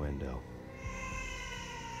wicked innuendo.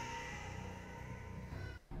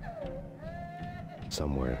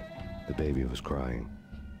 Somewhere, the baby was crying.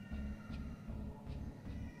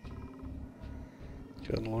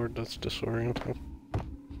 Good lord, that's disorienting.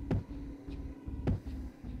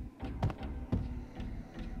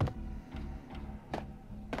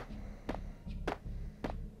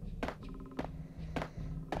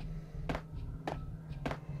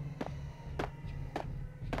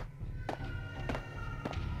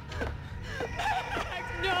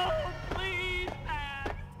 No, please,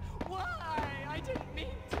 Max. Why? I didn't mean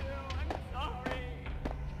to. I'm sorry.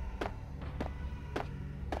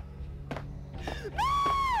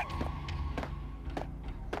 Max!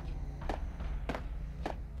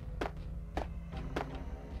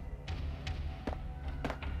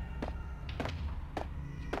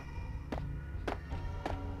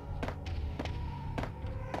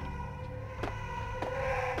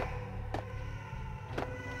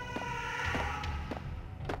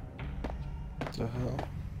 What the hell?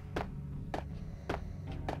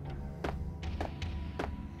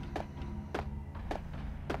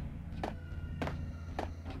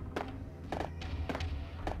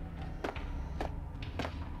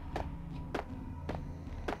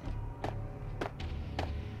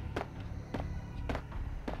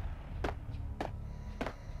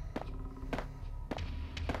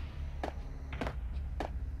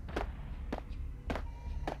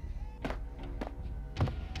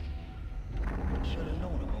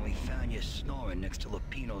 snoring next to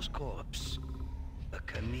Lupino's corpse. A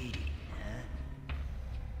comedian, huh?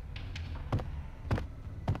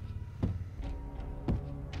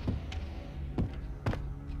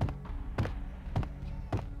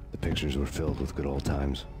 The pictures were filled with good old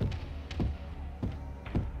times.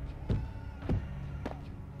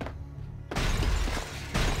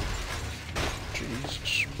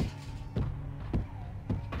 Jesus.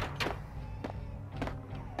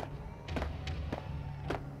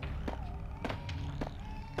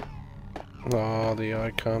 Oh, the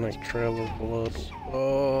iconic trail of blood.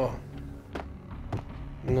 Oh.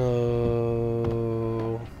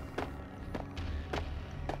 No.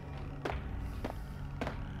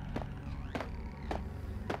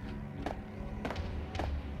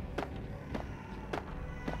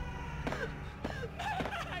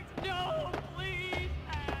 No, please,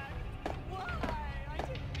 Max. Why? I didn't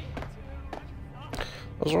mean to. I'm sorry.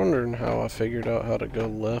 I was wondering how I figured out how to go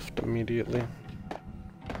left immediately.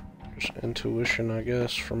 Just intuition, I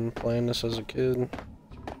guess, from playing this as a kid.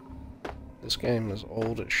 This game is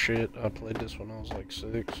old as shit. I played this when I was like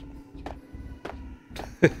 6.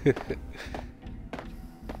 Should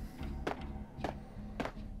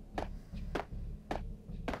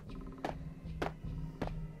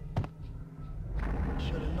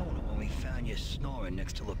have known it when we found you snoring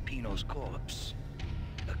next to Lupino's corpse.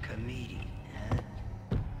 A comedian, huh?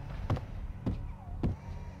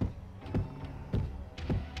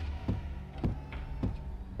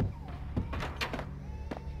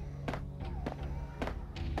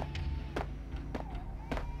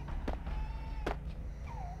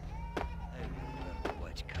 I remember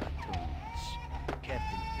watch cartoons.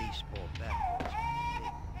 Captain Baseball backwards.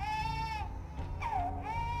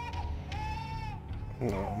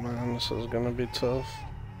 Oh man, this is gonna be tough.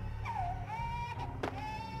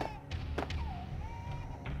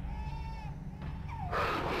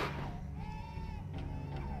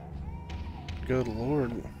 Good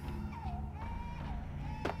lord.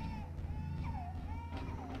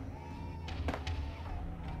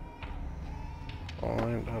 Oh,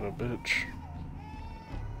 ain't that a bitch.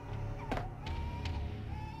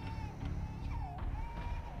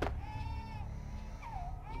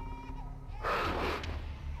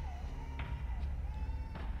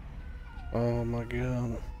 Oh my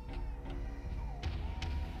god.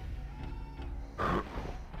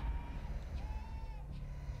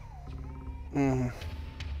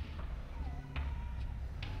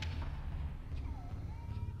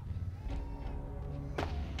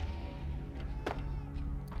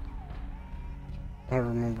 I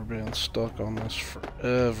remember being stuck on this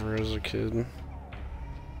forever as a kid.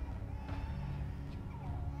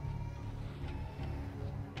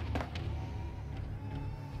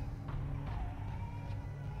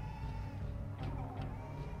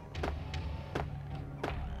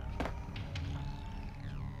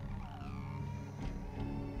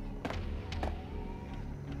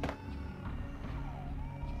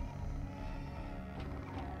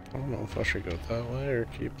 I don't know if I should go that way or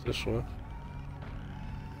keep this way.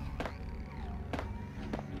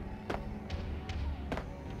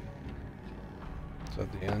 Is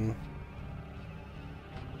that the end?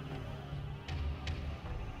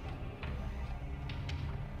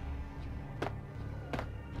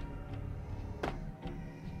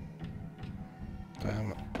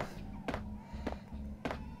 Damn it.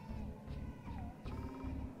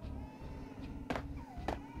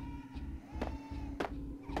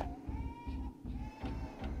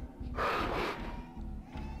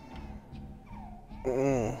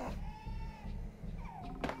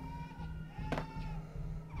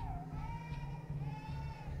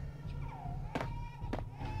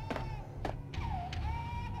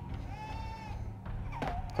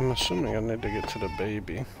 I'm assuming I need to get to the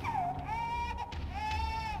baby.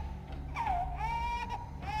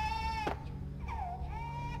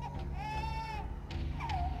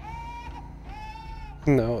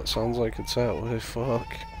 No, it sounds like it's that way. Fuck.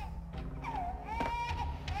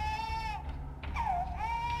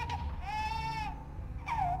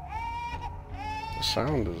 The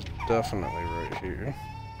sound is definitely right here.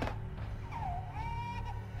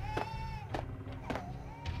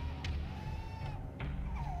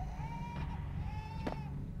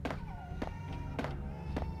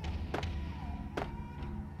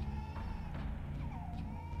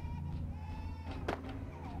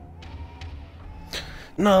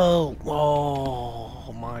 No!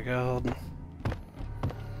 Oh my god.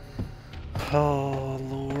 Oh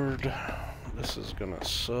lord. This is gonna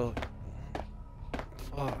suck.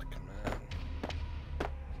 Fuck, man.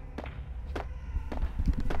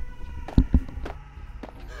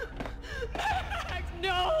 Max,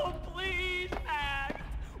 no, please, Max.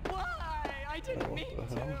 Why? didn't mean to. I'm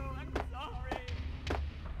sorry.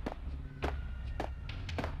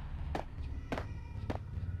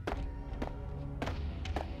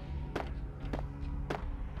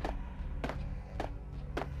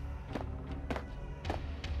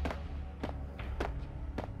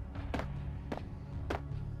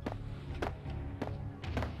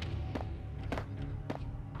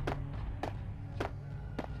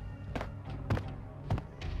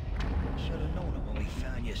 Should have known it when we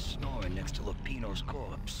found you snoring next to Lupino's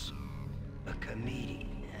corpse. A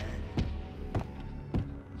comedian, huh?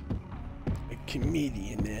 A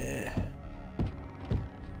comedian, eh?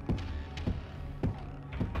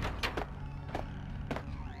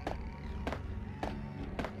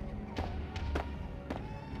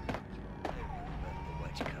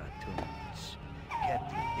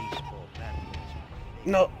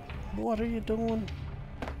 No, what are you doing?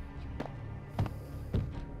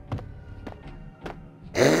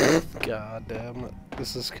 God damn it,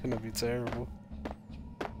 this is gonna be terrible.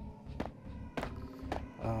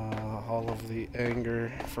 All of the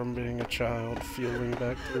anger from being a child fueling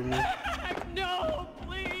back through me. No,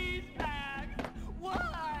 please, Max.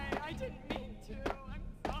 Why? I didn't mean to. I'm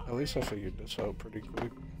sorry. At least I figured this out pretty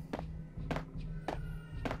quick.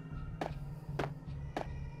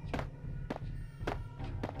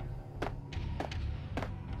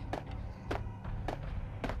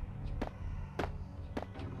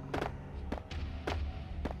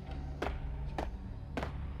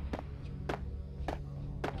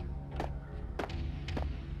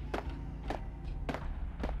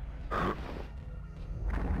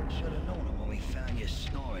 Should have known it when we found you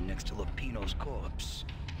snoring next to Lupino's corpse.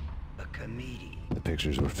 A comedian. The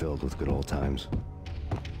pictures were filled with good old times.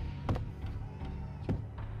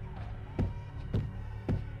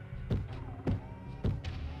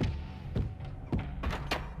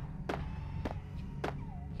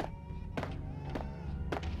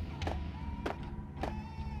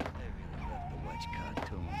 Watch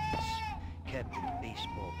cartoons. Captain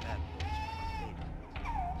Baseball Bat was my favorite.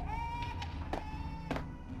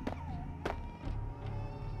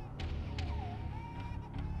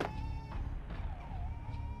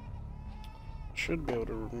 Should be able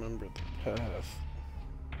to remember the path.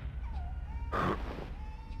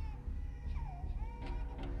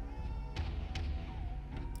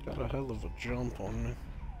 Got a hell of a jump on me.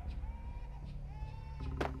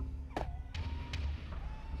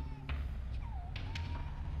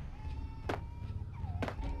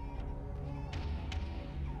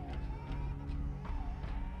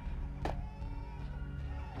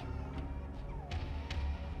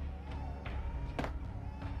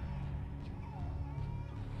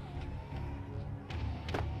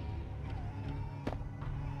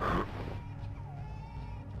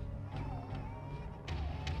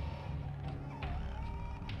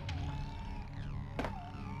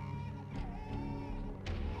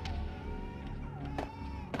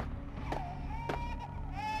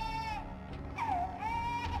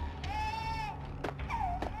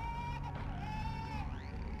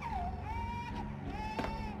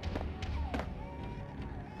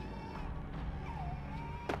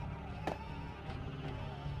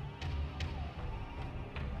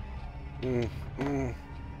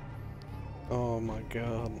 Oh my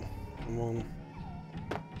god. Come on.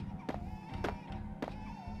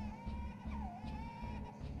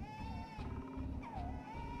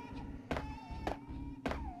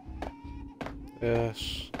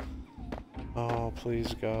 Yes. Oh,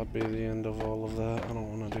 please God, be the end of all of that. I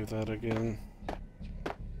don't want to do that again.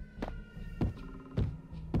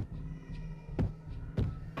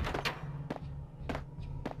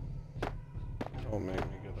 Don't make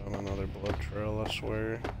me go down another blood trail, I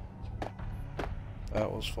swear. That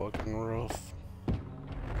was fucking rough.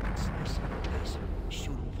 Slice him, dice him,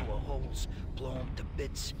 shoot him full of holes, blow him to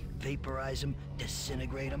bits, vaporize him,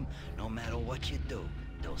 disintegrate him. No matter what you do,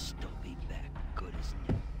 they'll still be back good as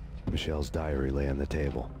new. Michelle's diary lay on the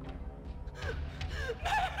table.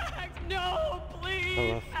 Max, no,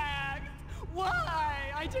 please, Max.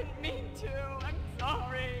 Why? I didn't mean to. I'm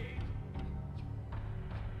sorry.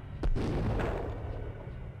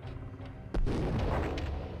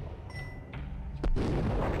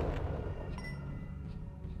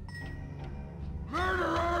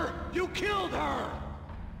 Murderer! You killed her!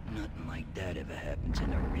 Nothing like that ever happens in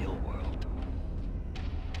the real world.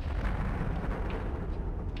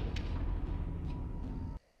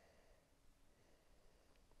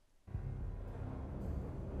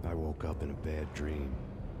 I woke up in a bad dream.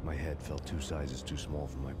 My head felt 2 sizes too small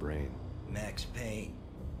for my brain. Max Payne.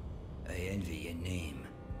 I envy your name.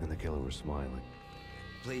 And the killer was smiling.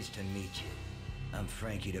 Pleased to meet you. I'm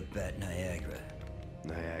Frankie the Bat Niagara.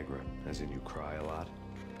 Niagara, as in you cry a lot.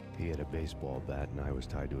 He had a baseball bat and I was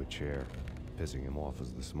tied to a chair. Pissing him off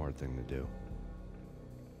was the smart thing to do.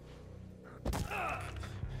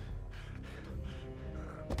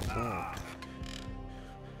 Oh.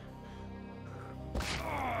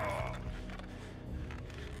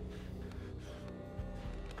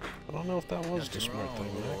 I don't know if that was the smart thing.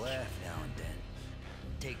 A little laugh now and then.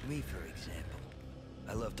 Take me for example.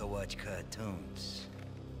 I love to watch cartoons.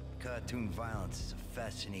 Cartoon violence is a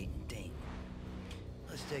fascinating thing.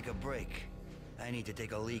 Let's take a break. I need to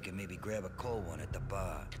take a leak and maybe grab a cold one at the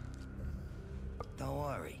bar. Don't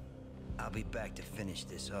worry. I'll be back to finish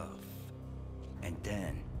this off. And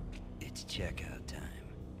then, it's checkout time.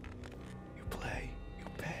 You play, you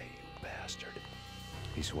pay, you bastard.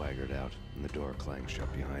 He swaggered out, and the door clanged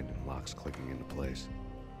shut behind him, locks clicking into place.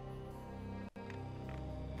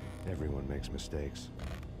 Everyone makes mistakes.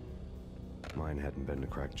 Mine hadn't been to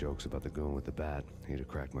crack jokes about the goon with the bat. He'd have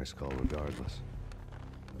cracked my skull regardless.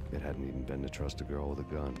 It hadn't even been to trust a girl with a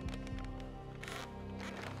gun.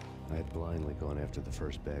 I had blindly gone after the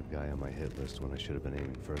first bad guy on my hit list when I should have been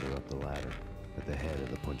aiming further up the ladder, at the head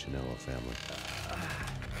of the Punchinello family.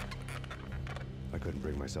 I couldn't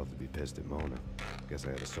bring myself to be pissed at Mona. Guess I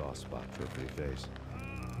had a soft spot for a pretty face.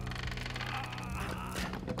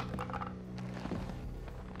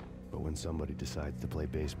 But when somebody decides to play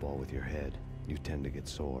baseball with your head, you tend to get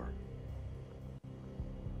sore.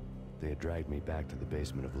 They had dragged me back to the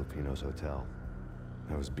basement of Lupino's hotel.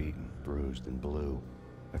 I was beaten, bruised, and blue.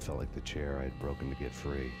 I felt like the chair I had broken to get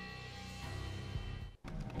free.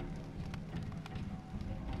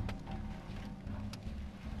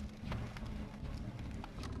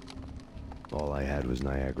 All I had was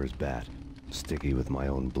Niagara's bat, sticky with my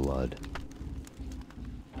own blood.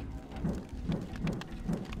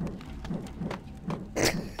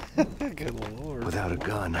 Good lord. Without a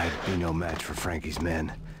gun, I'd be no match for Frankie's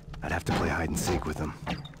men. I'd have to play hide and seek with them.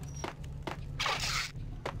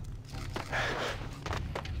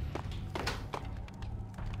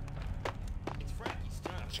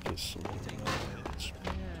 Let's get some of these.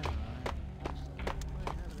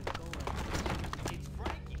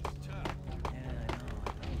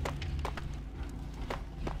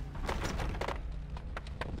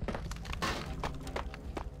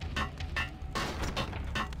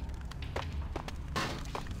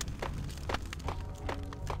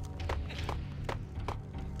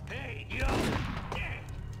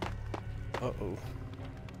 Uh-oh.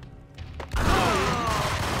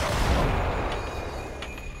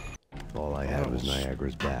 All I had was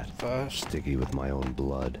Niagara's bat, sticky with my own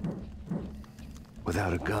blood.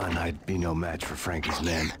 Without a gun, I'd be no match for Frankie's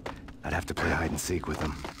men. I'd have to play hide and seek with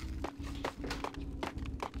them.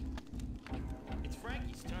 It's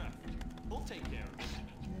Frankie's turn. We'll take care of it.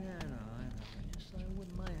 Yeah, I know. Just I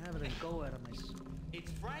wouldn't mind having a go at him myself.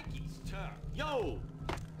 It's Frankie's turn. Yo!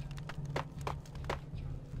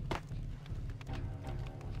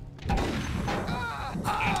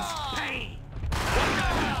 It's Payne!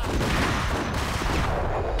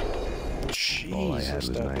 Jesus, All I had was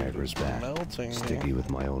Niagara's bat, melting, sticky with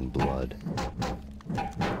my own blood.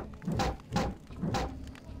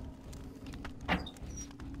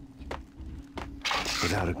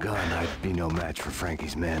 Without a gun, I'd be no match for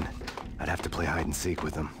Frankie's men. I'd have to play hide and seek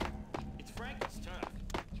with them. It's Frankie's turn.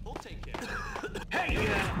 We'll take care of it. Hey!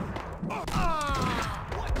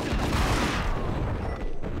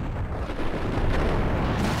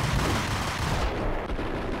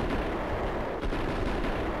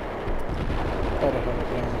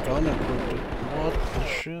 What the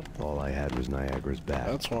shit? All I had was Niagara's bat.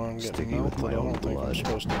 That's why I'm getting sticky melted. with my I own don't think I'm blood.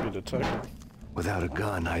 supposed to be detected. Without a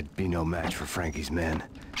gun, I'd be no match for Frankie's men.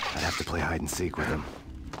 I'd have to play hide and seek with them.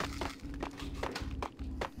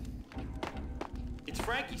 It's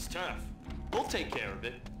Frankie's turn. We'll take care of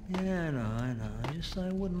it. Yeah, I know. Just I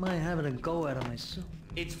wouldn't mind having a go at him myself.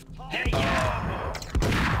 It's... Hey, yeah!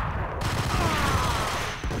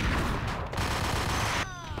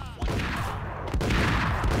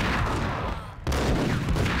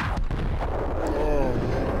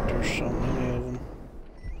 Oh, there's so many of them.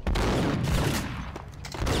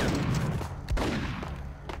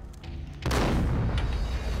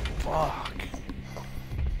 Fuck.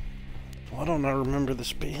 Why don't I remember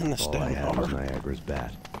this being this All I damn had was hard? Niagara's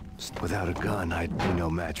bat. Without a gun, I'd be no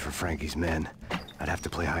match for Frankie's men. I'd have to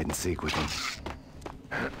play hide and seek with them.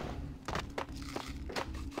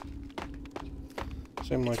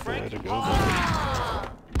 Seemed like the way to go.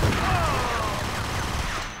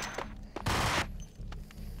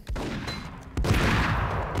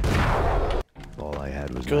 All I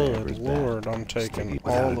had was Good Niagara's lord, bat. I'm taking Sticky.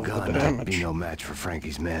 Without all a of gun, the I'd be damage. no match for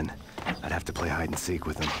Frankie's men. I'd have to play hide and seek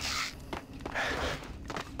with them.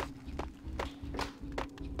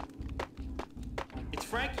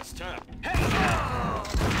 Turn up. Hey!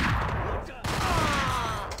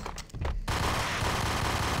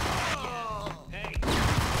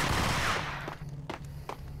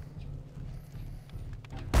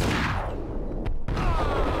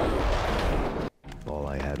 All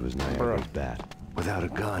I had was Niagara's bat. Without a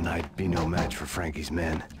gun, I'd be no match for Frankie's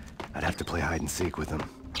men. I'd have to play hide and seek with them.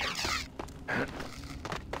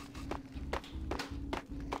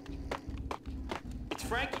 It's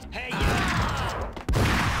Frankie. Hey!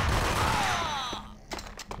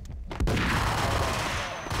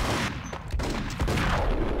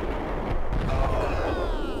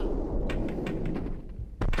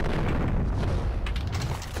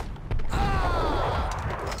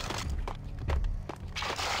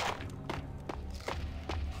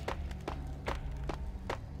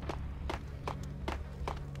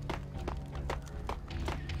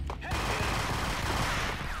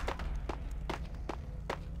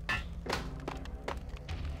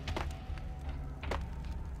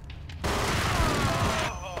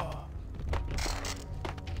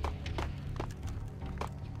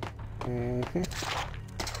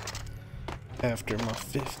 After my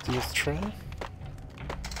 50th try.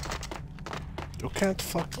 You can't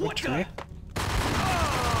fuck with me.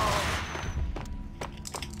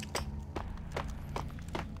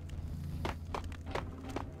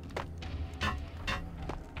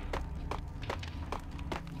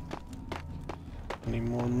 Any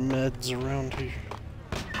more meds around here?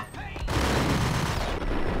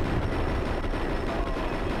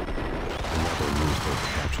 Another newspaper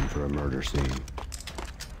caption for a murder scene.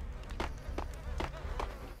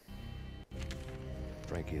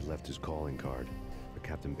 Frankie had left his calling card, a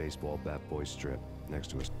Captain Baseball Bat Boy strip, next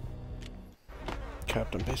to his...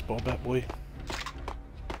 Captain Baseball Bat Boy.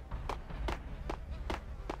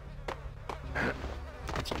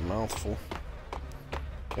 That's a mouthful.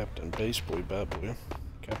 Captain Baseball Bat Boy.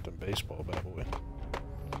 Captain Baseball Bat Boy.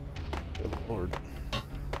 Good lord.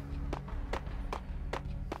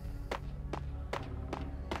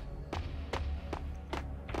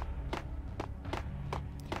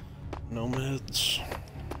 No meds.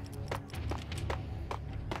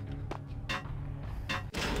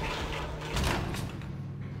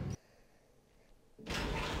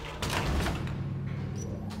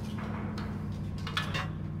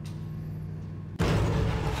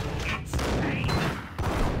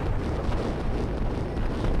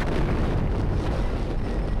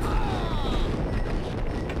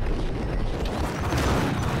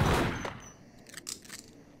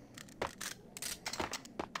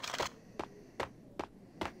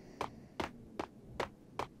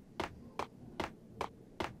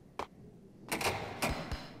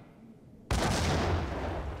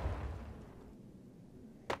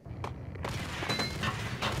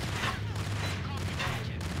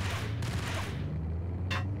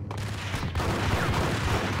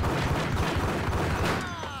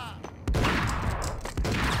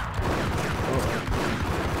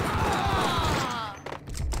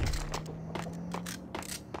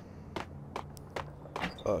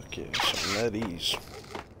 Okay, some meddies.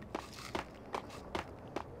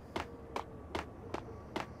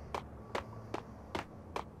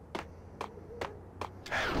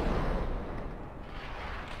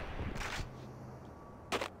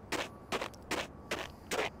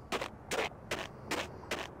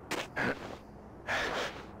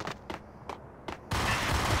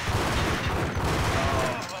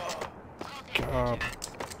 God.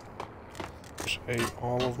 Just ate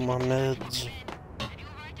all of my meds.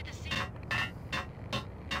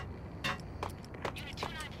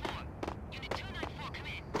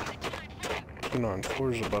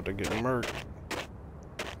 294 is about to get murked.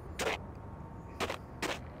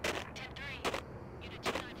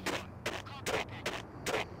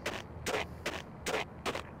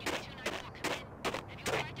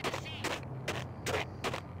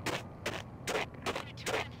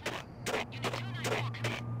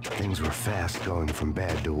 Things were fast going from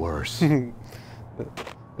bad to worse.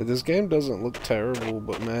 This game doesn't look terrible,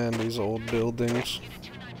 but man, these old buildings.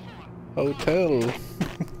 Hotel.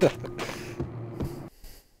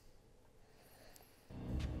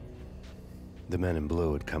 The men in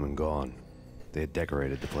blue had come and gone. They had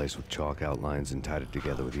decorated the place with chalk outlines and tied it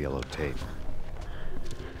together with yellow tape.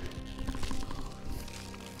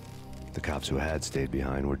 The cops who had stayed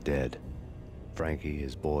behind were dead. Frankie,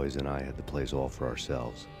 his boys, and I had the place all for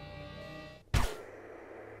ourselves.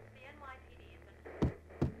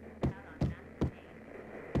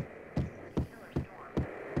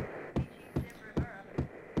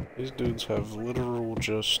 These dudes have literal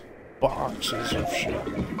just boxes of shit.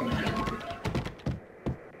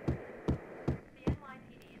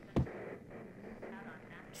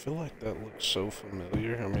 feel like that looks so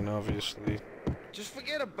familiar. I mean, obviously. Just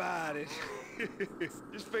forget about it.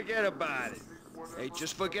 Just forget about it. Hey,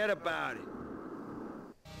 just forget about it.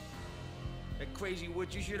 That crazy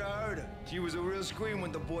witch, you should have heard her. She was a real scream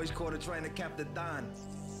when the boys caught her trying to cap the Don.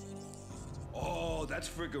 Oh, that's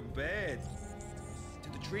friggin' bad.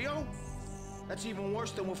 To the trio? That's even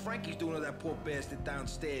worse than what Frankie's doing to that poor bastard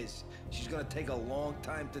downstairs. She's gonna take a long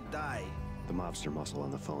time to die. The mobster muscle on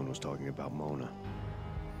the phone was talking about Mona.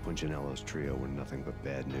 Punchinello's trio were nothing but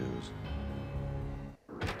bad news.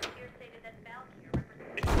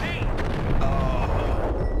 It's Payne!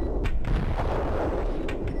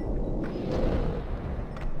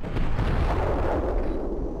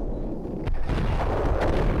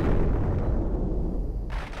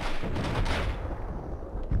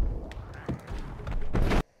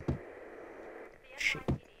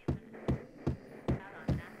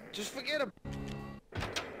 Just forget about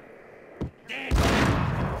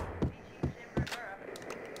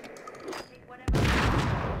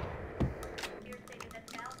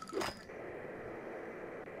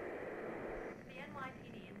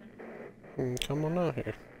Come on out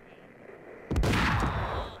here.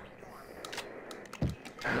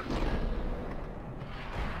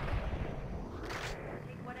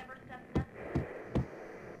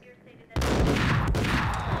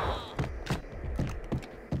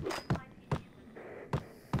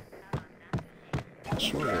 I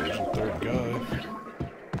swear there was a third guy.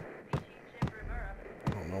 I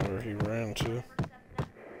don't know where he ran to.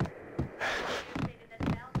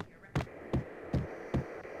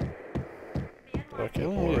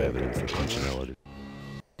 More evidence that Punchinello did.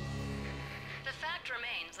 The fact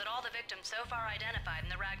remains that all the victims so far identified in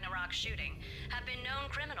the Ragnarok shooting have been known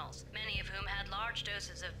criminals, many of whom had large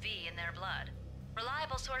doses of V in their blood.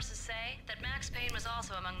 Reliable sources say that Max Payne was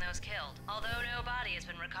also among those killed, although no body has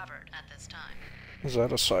been recovered at this time. Is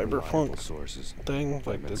that a Cyberpunk sources thing?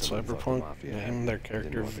 Like, did Cyberpunk name their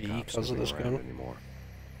character V because of this gun? Anymore.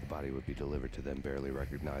 The body would be delivered to them barely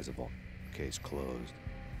recognizable. Case closed.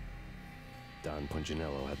 Don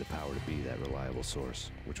Punchinello had the power to be that reliable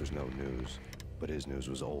source, which was no news. But his news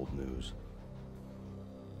was old news.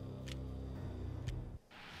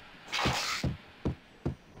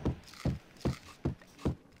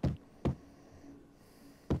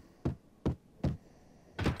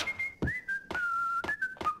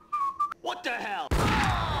 What the hell?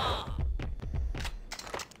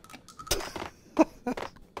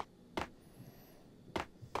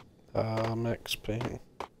 Max Payne.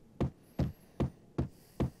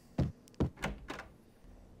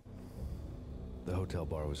 The hotel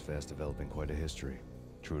bar was fast developing quite a history.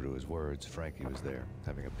 True to his words, Frankie was there,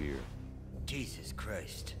 having a beer. Jesus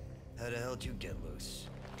Christ. How the hell did you get loose?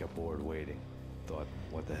 Got bored waiting. Thought,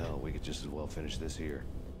 what the hell, we could just as well finish this here.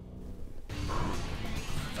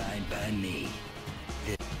 Fine by me.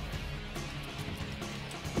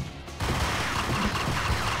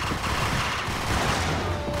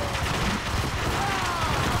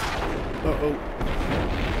 Uh-oh.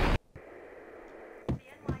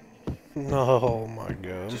 Oh my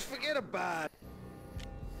god. Just forget about it.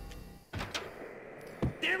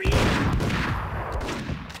 There he is!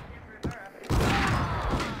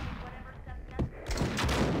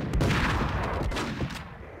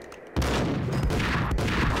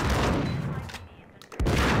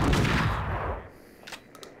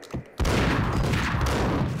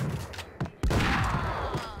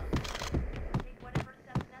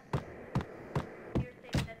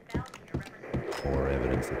 More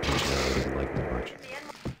evidence that Punchinello didn't like me much.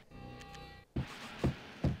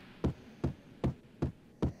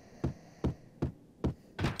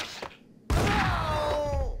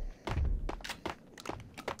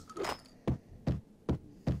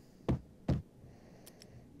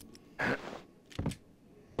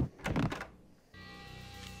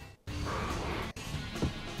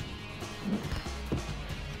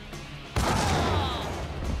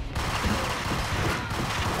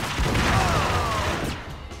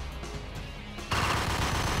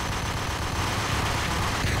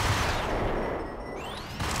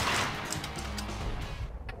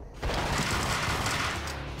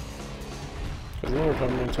 Good lord, how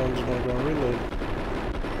many times am I gonna reload?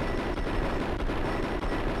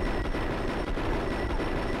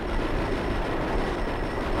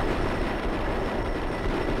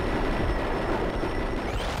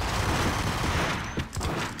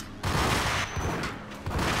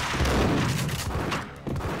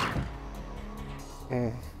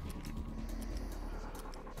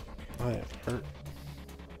 I am hurt.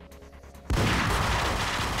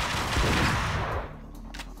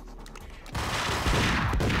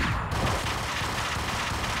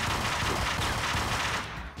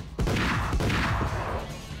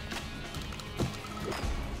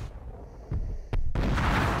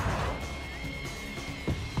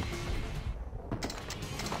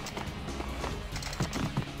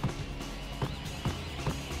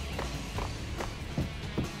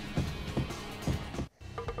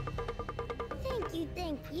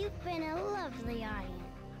 been a lovely audience.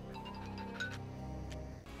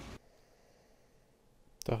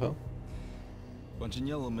 The hell?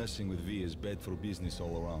 Punchinello messing with V is bad for business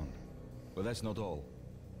all around. But that's not all.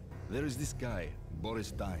 There is this guy,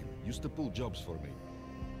 Boris Dime, used to pull jobs for me.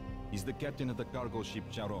 He's the captain of the cargo ship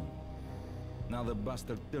Charon. Now the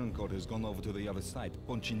bastard turncoat has gone over to the other side,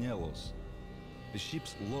 Punchinello's. The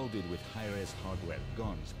ship's loaded with high-res hardware,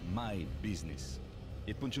 guns, my business.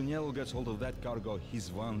 If Punchinello gets hold of that cargo,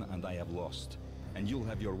 he's won and I have lost. And you'll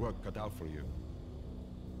have your work cut out for you.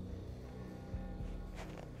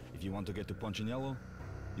 If you want to get to Punchinello,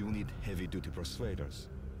 you'll need heavy-duty persuaders.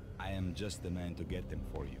 I am just the man to get them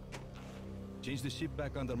for you. Change the ship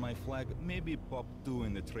back under my flag, maybe pop 2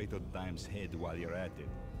 in the traitor Dime's head while you're at it.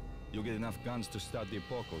 You'll get enough guns to start the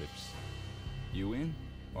apocalypse. You in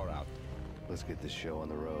or out? Let's get this show on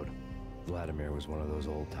the road. Vladimir was one of those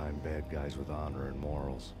old-time bad guys with honor and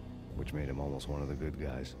morals, which made him almost one of the good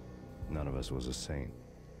guys. None of us was a saint.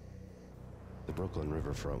 The Brooklyn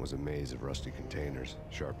riverfront was a maze of rusty containers,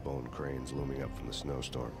 sharp-boned cranes looming up from the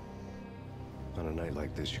snowstorm. On a night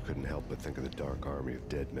like this, you couldn't help but think of the dark army of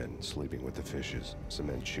dead men sleeping with the fishes,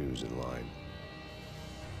 cement shoes in line.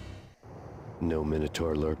 No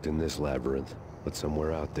Minotaur lurked in this labyrinth, but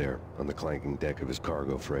somewhere out there, on the clanking deck of his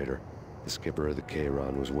cargo freighter, the skipper of the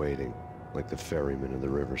Chiron was waiting, like the ferryman of the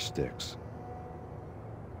river Styx.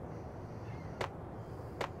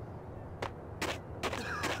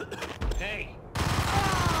 Hey!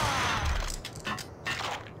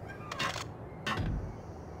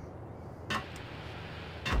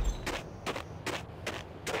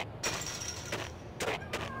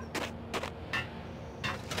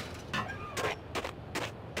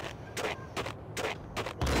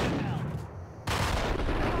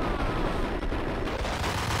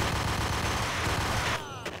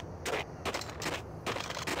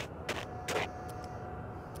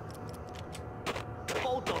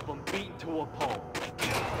 Both of them beaten to a pulp.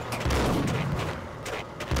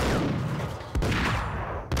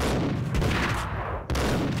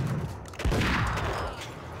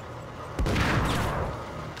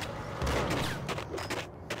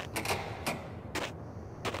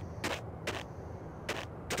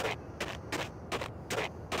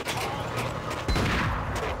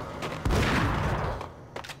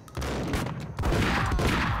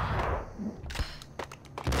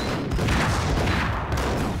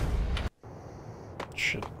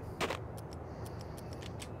 Shit.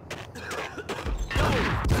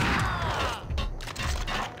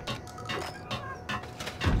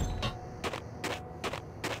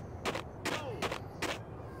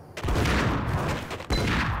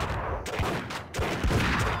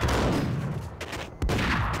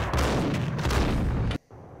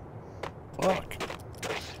 Fuck.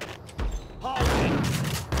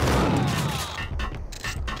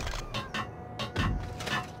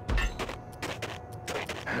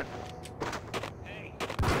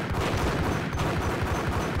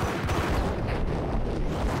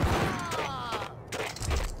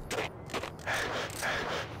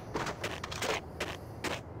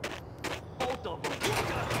 Both of them.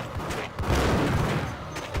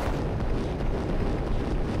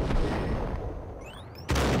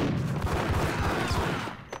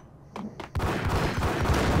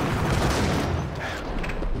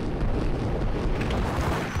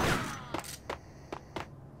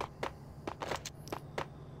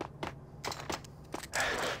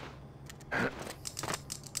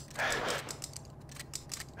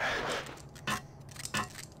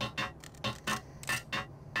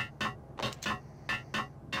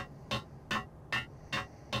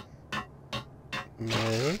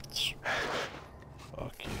 Mates.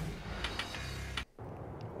 Fuck you.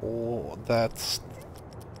 Oh, that's...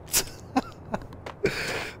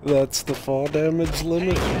 that's the fall damage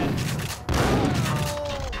limit?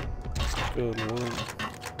 Good lord.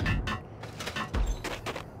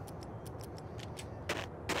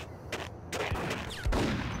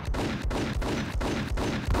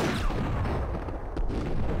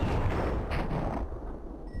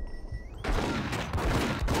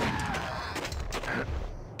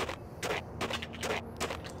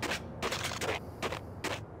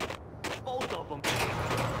 Both of them.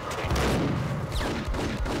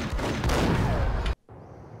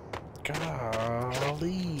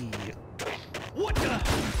 Golly. What the?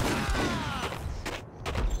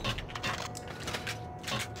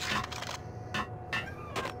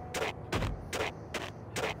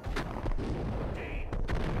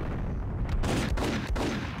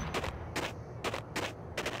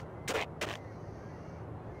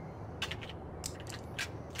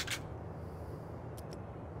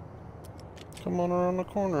 Come on around the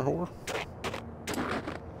corner, whore.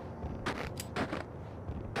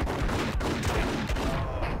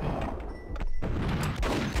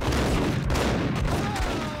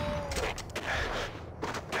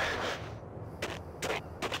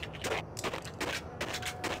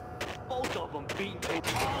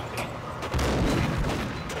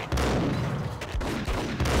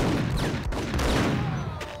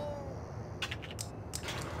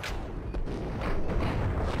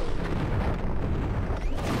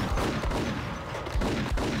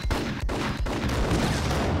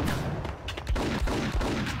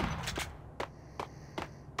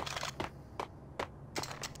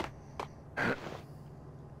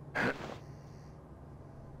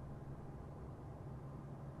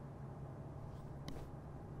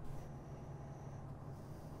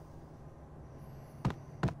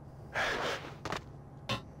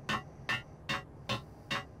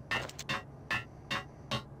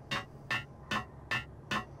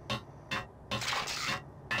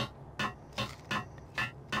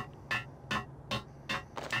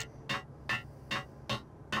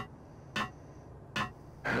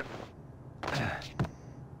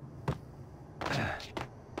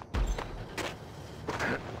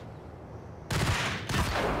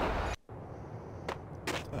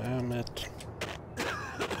 Damn it.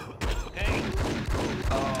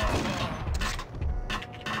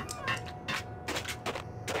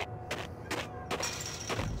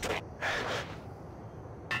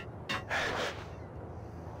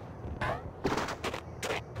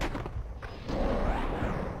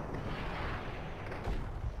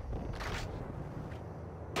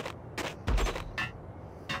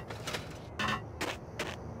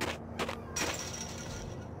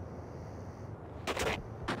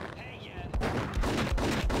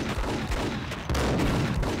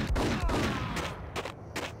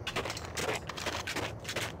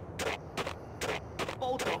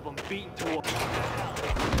 Both of them beaten to a...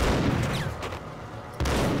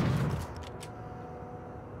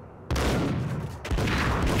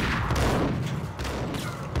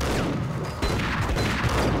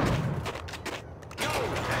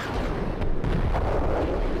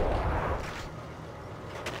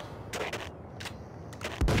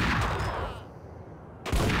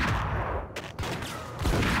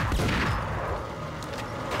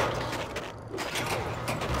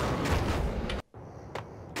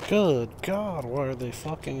 Good God, why are they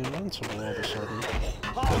fucking invincible all of a sudden?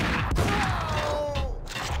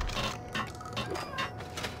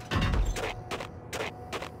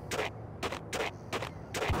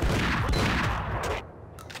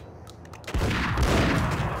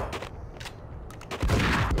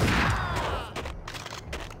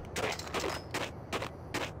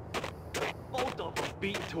 Both of them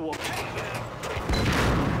beaten to a...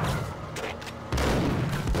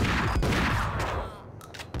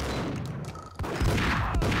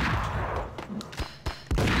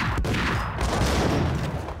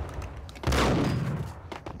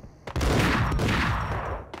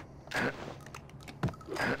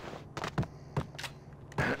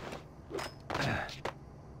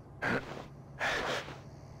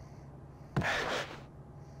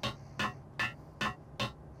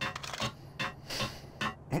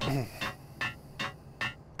 What the?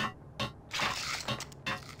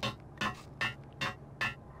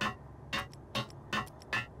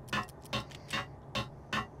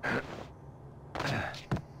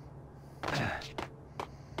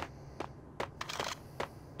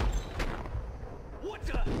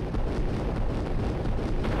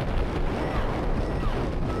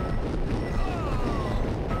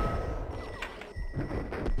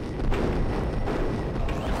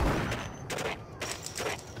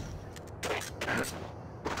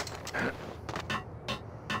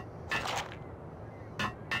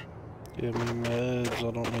 Give me meds,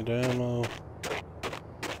 I don't need ammo.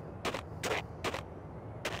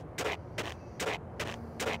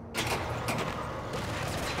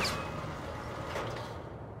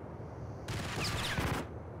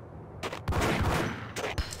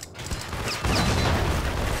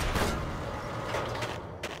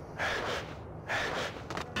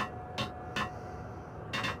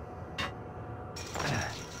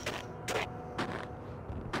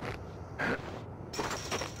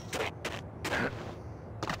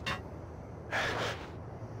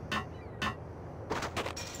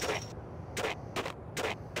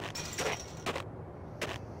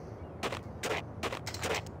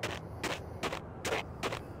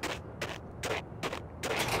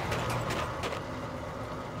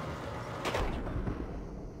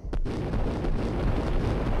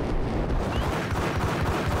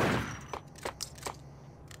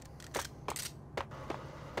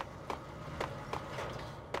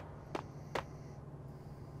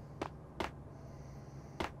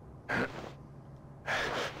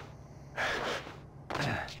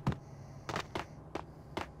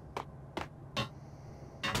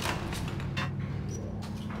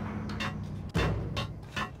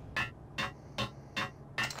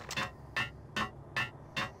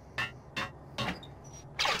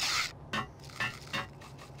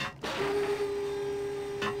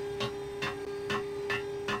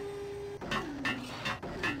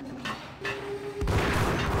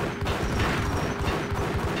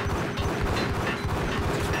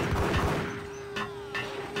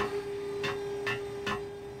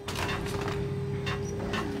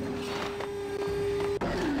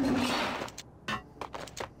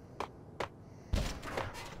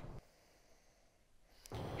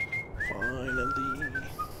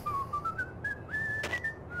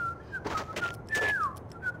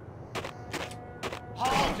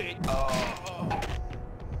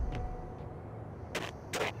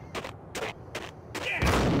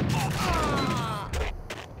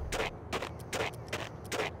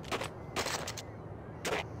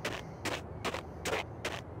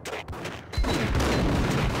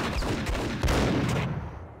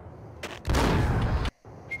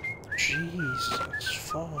 Jesus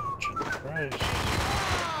fucking Christ.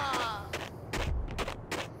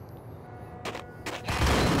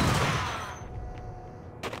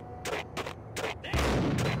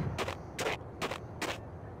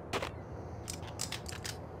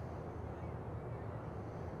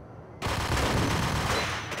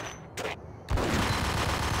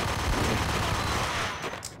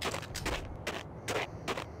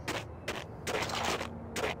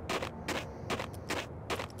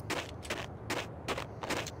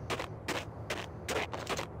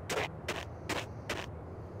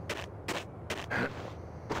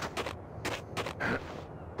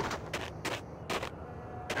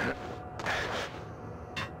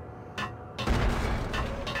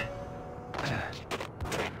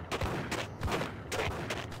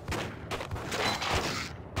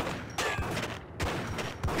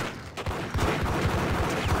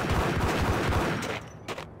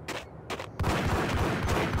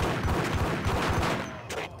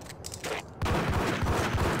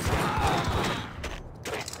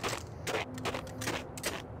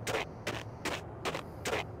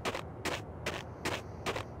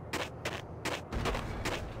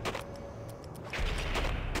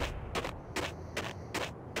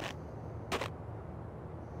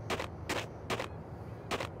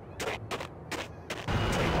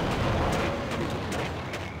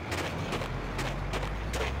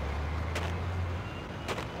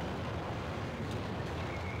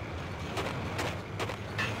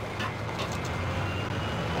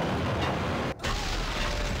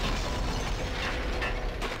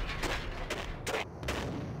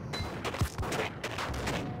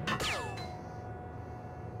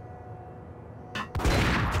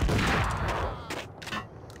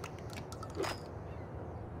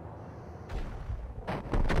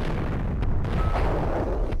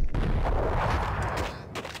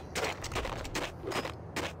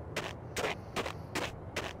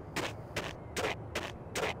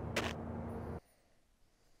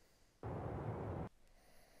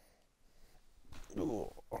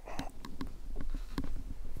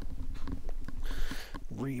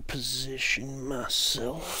 Reposition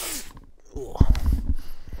myself. Ugh.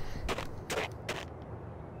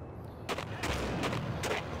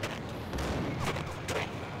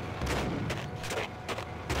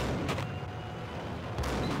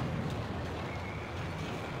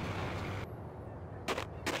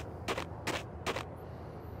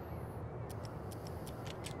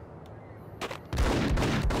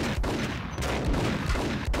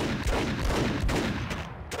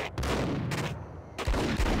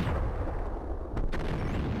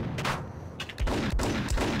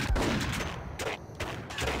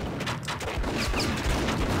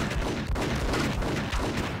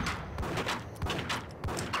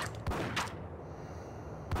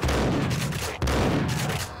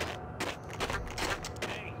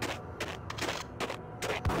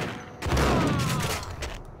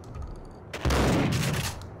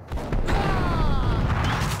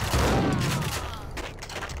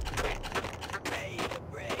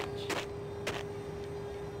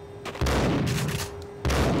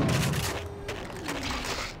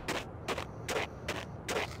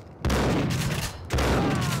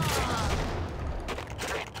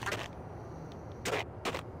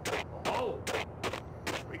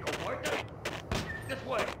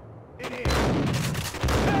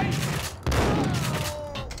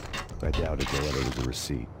 I doubted the letter was a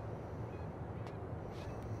receipt.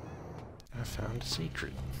 I found a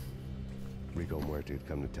secret. Rico Muerte had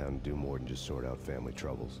come to town to do more than just sort out family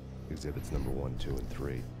troubles. Exhibits number 1, 2, and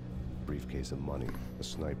 3. Briefcase of money, a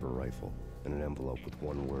sniper rifle, and an envelope with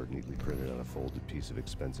one word neatly printed on a folded piece of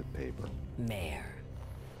expensive paper. Mayor.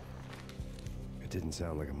 It didn't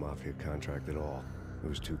sound like a mafia contract at all. It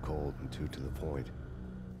was too cold and too to the point.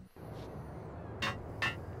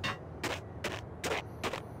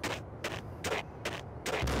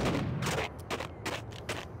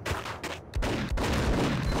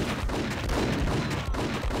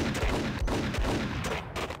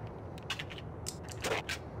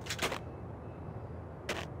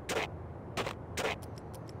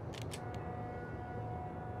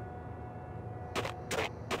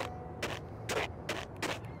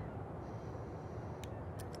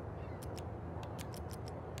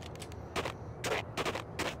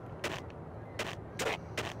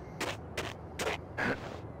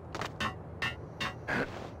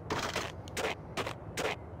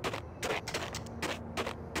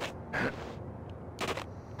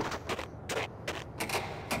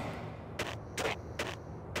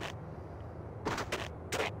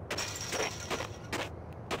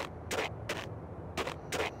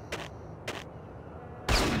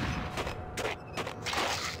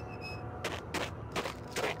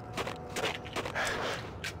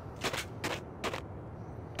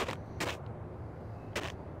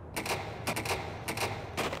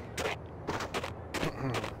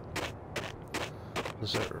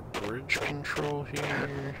 Is there a bridge control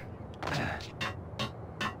here?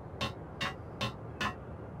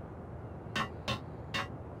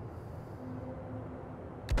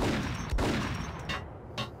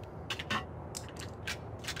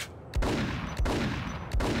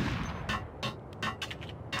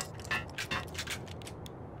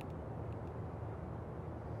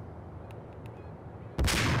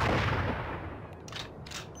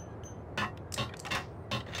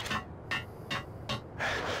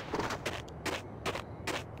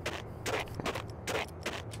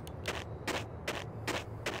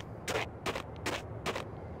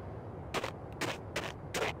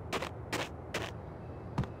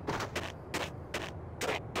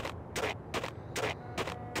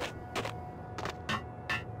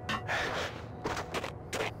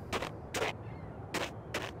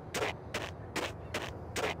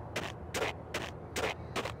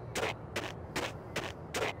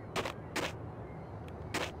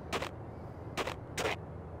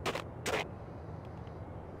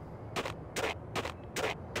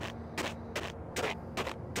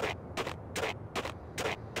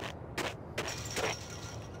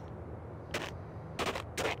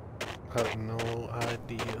 I have no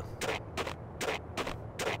idea.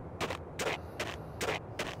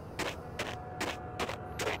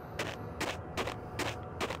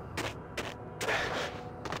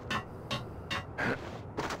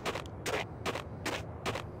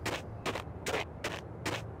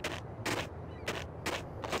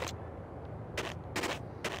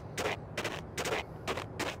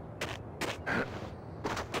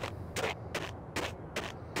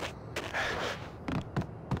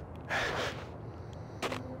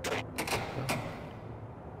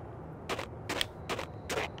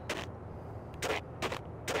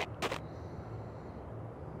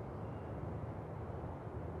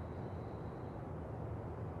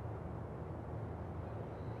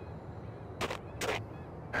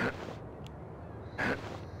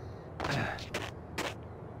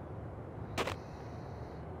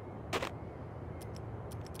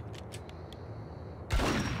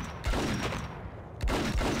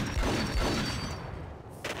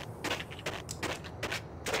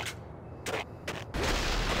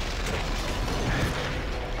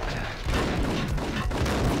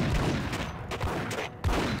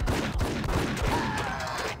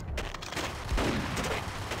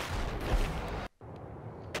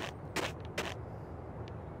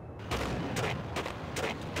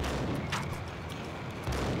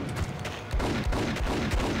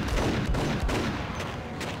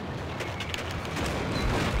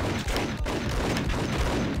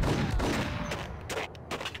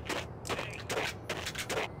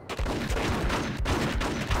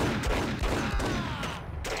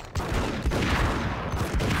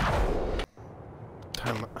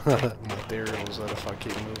 My theory was that if I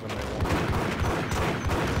keep moving, they won't.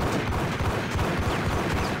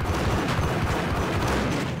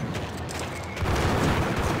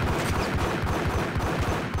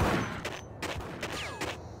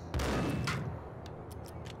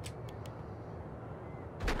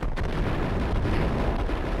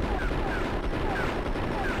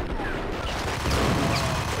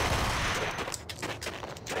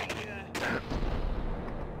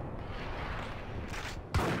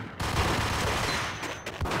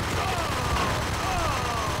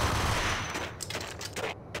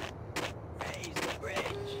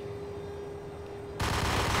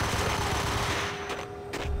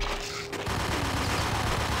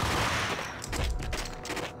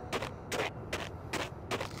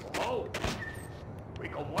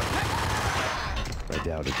 I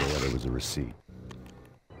doubted the letter was a receipt.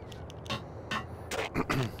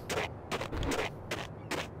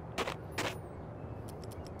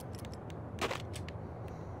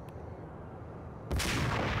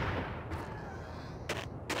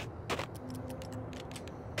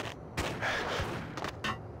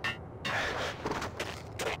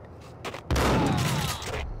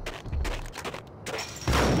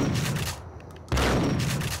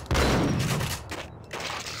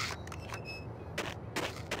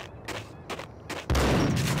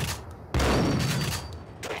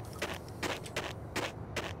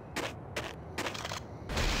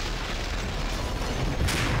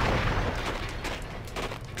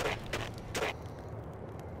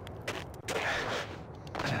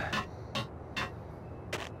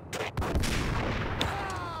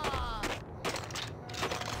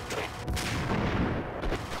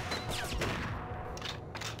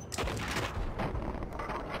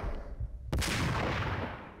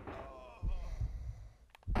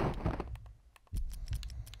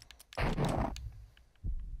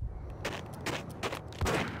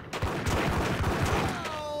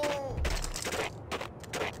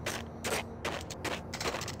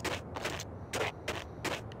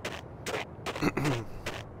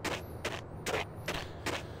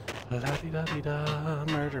 La-di-da-di-da,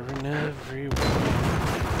 murdering everyone.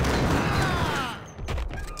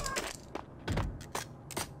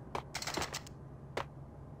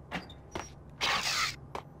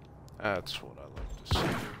 That's what I like to see.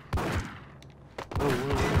 Whoa,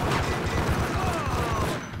 whoa, whoa.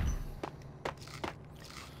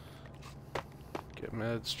 Get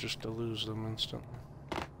meds just to lose them instantly.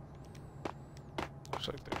 Looks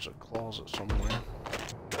like there's a closet somewhere.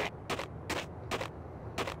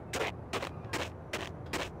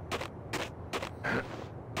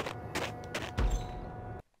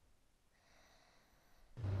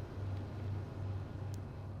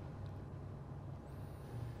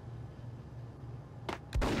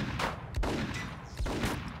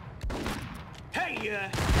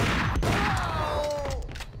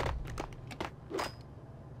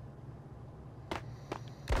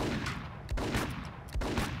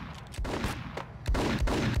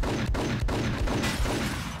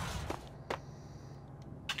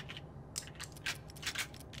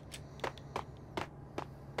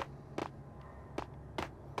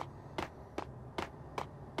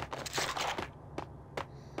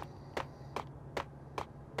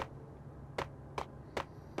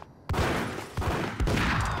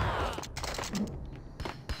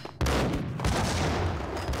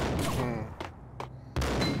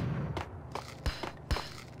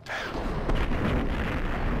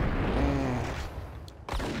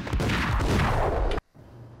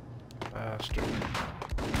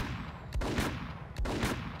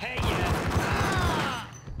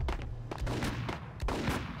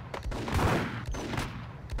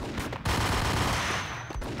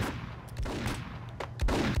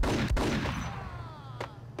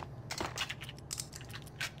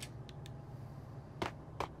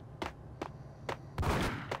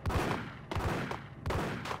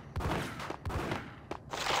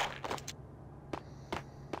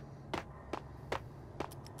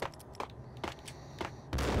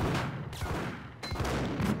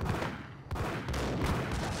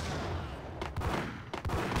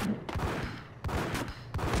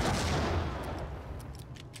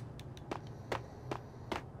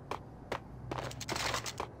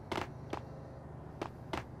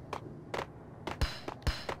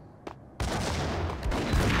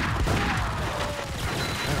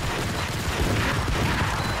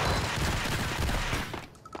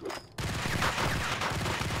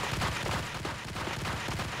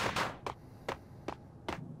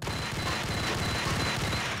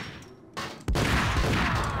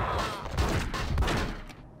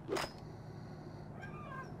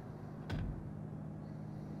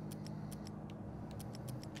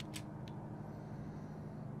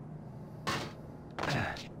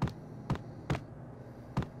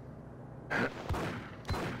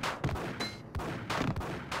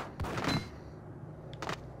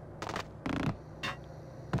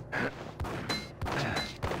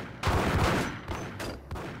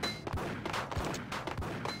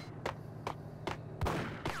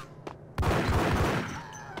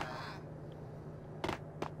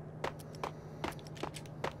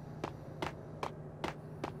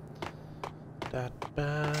 That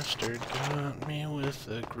bastard got me with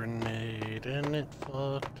a grenade and it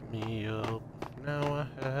fucked me up. Now I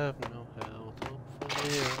have no health.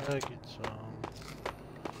 Hopefully I get some.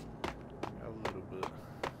 A little bit.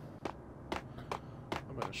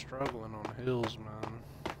 I've been struggling on hills, man.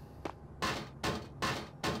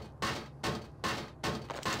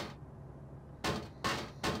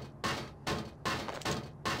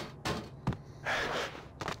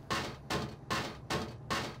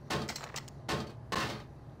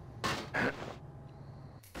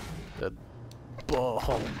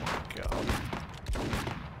 Oh my god.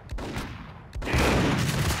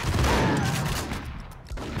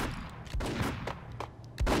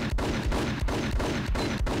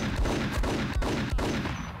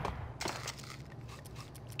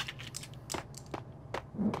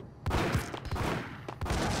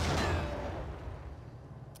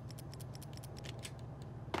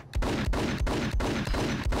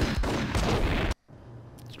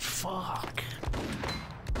 Fuck.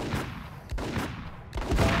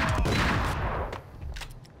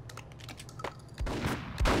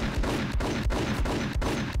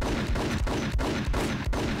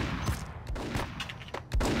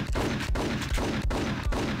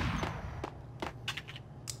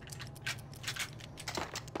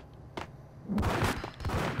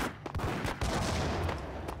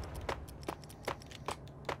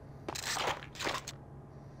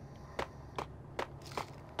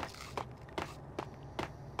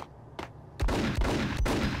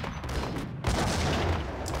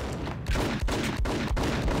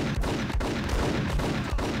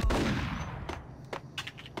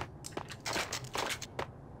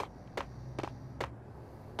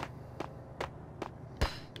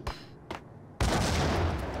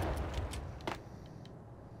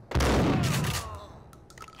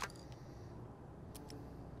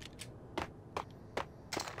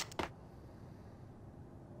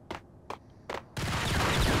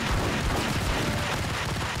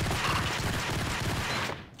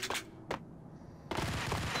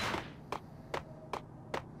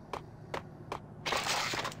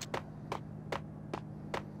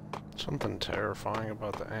 Something terrifying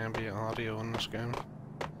about the ambient audio in this game.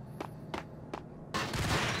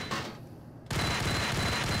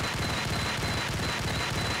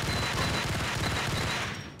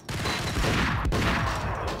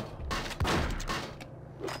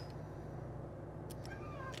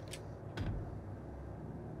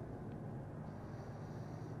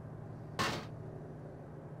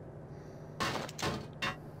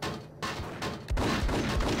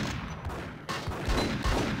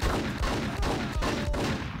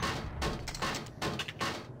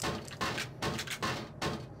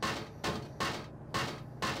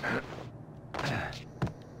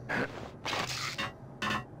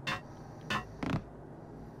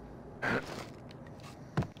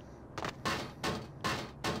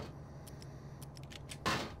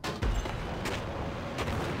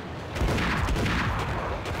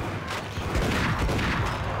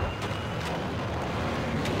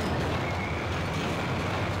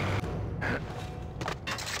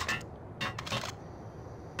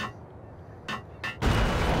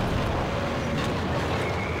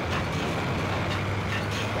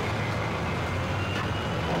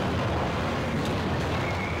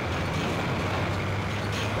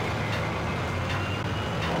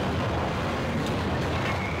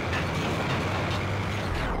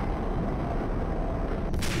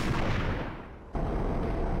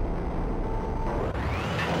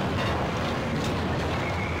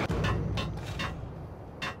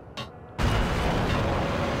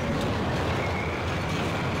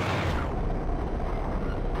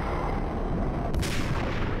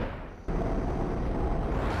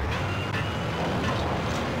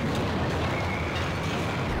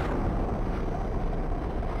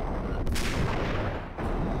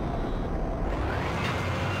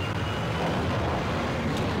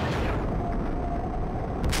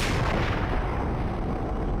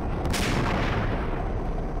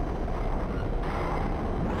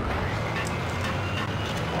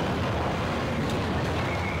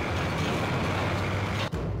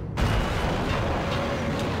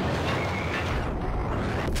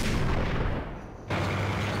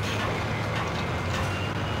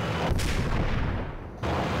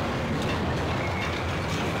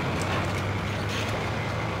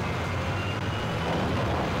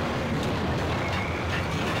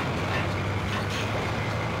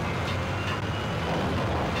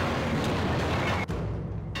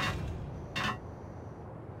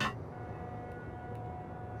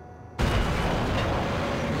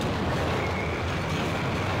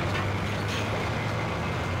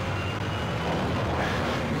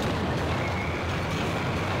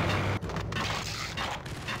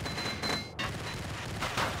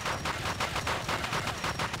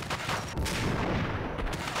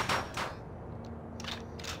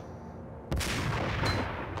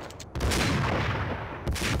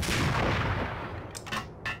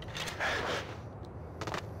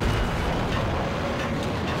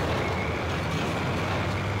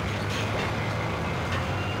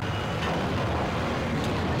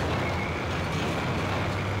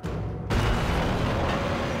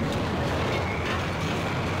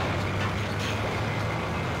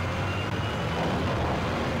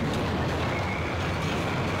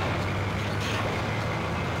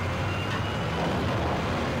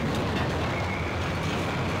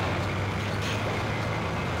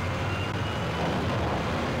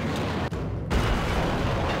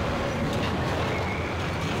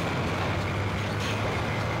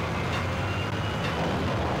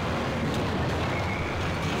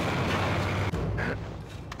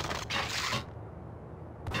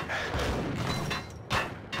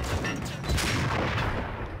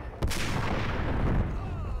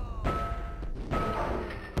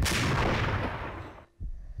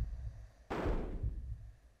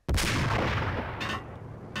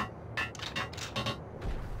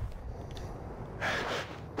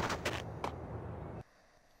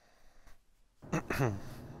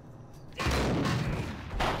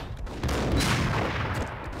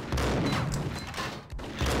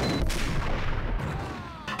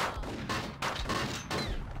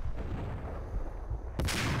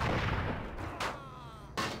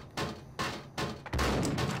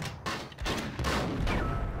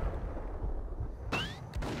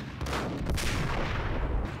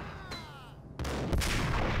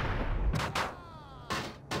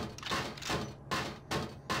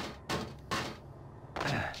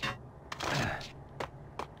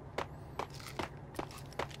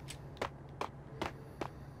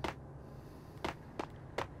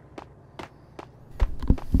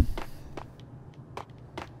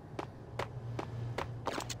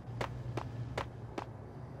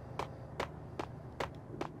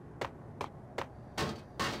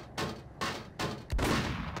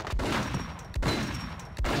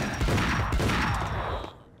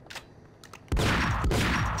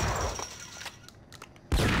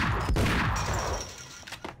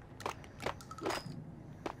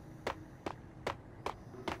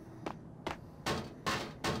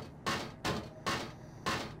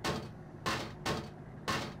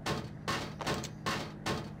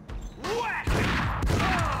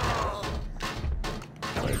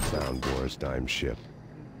 on Boris Dime's ship.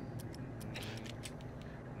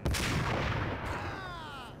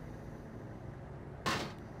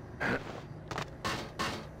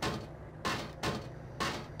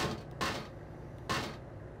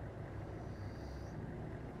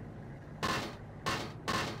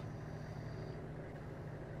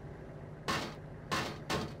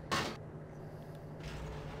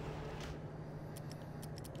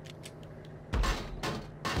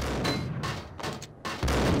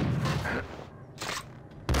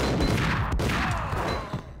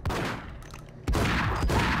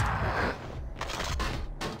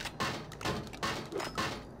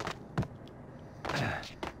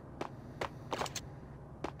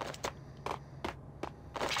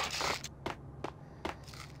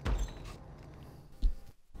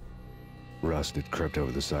 Rust had crept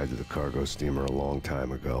over the sides of the cargo steamer a long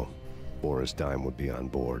time ago. Boris Dime would be on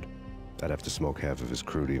board. I'd have to smoke half of his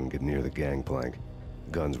crew to even get near the gangplank.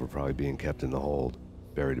 The guns were probably being kept in the hold,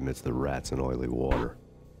 buried amidst the rats and oily water.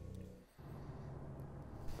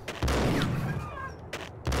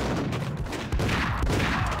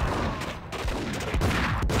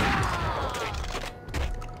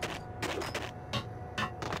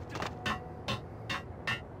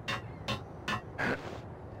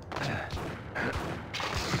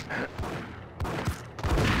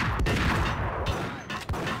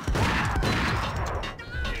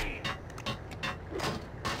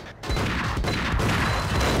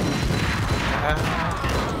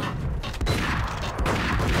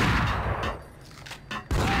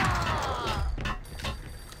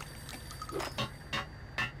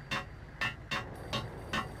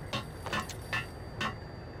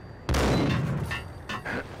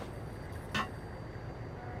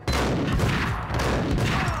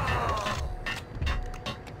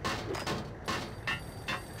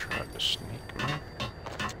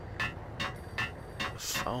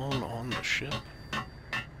 On the ship.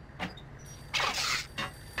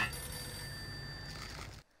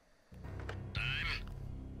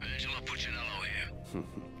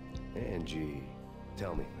 Angie,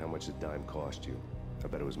 tell me, how much did Dime cost you? I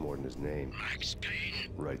bet it was more than his name. Max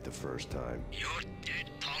Payne. Right the first time. You're dead,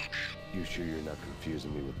 punk. You sure you're not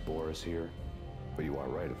confusing me with Boris here? But you are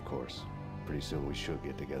right, of course. Pretty soon we should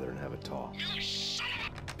get together and have a talk. You son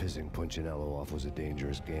of a... Pissing Punchinello off was a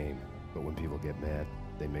dangerous game, but when people get mad,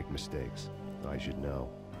 they make mistakes. I should know.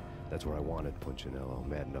 That's where I wanted Punchinello,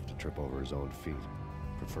 mad enough to trip over his own feet,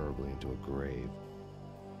 preferably into a grave.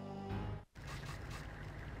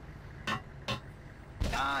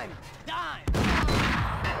 Dime! Dime!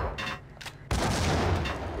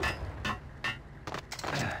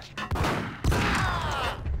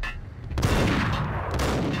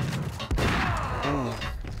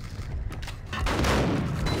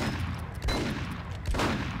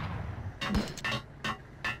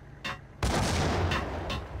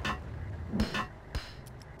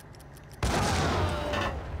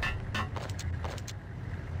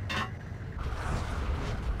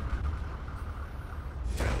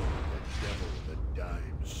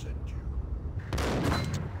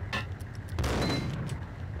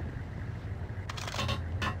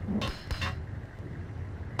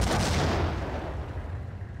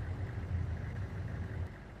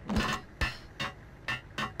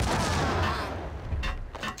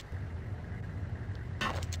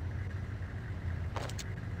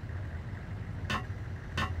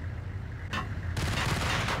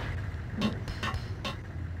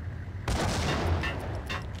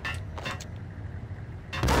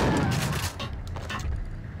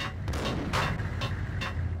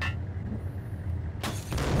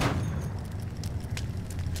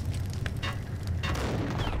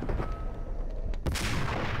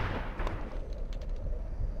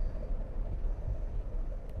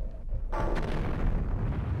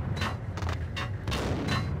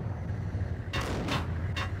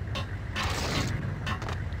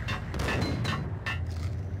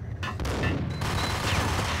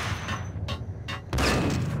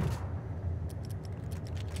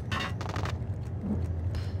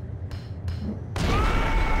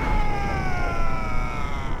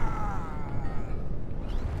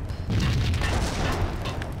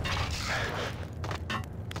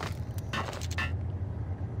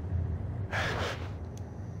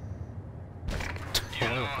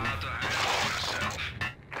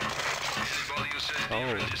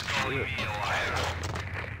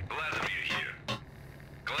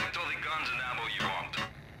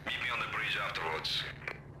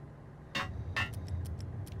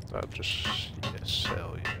 I'll just, yes,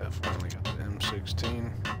 hell yeah, I finally got the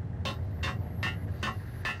M16.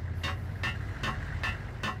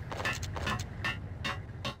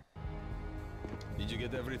 Did you get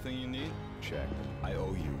get everything you need? Check. I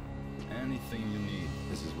owe you. Anything you need.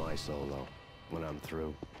 This is my solo. When I'm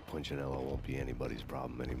through, Punchinello won't be anybody's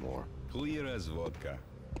problem anymore. Clear as vodka.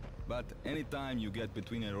 But anytime you get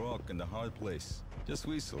between a rock and a hard place, just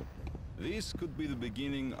whistle. This could be the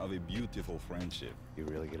beginning of a beautiful friendship. You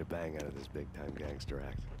really get a bang out of this big-time gangster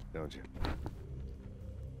act, don't you?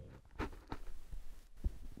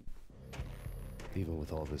 Even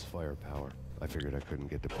with all this firepower, I figured I couldn't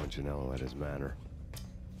get to Punchinello at his manor.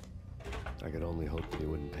 I could only hope that he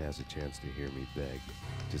wouldn't pass a chance to hear me beg,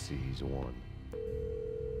 to see he's won.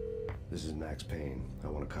 This is Max Payne. I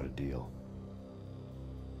want to cut a deal.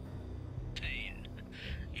 Payne,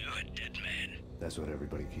 you're a dead man. That's what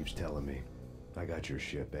everybody keeps telling me. I got your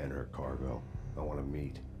ship and her cargo. I want to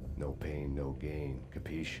meet. No pain, no gain.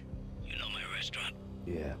 Capiche? You know my restaurant?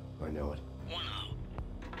 Yeah, I know it. 1 hour.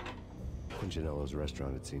 Punchinello's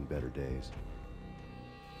restaurant had seen better days.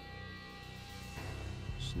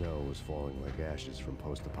 Snow was falling like ashes from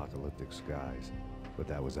post-apocalyptic skies, but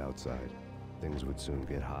that was outside. Things would soon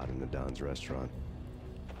get hot in the Don's restaurant.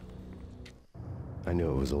 I knew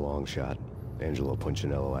it was a long shot, Angelo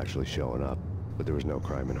Punchinello actually showing up, but there was no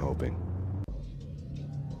crime in hoping.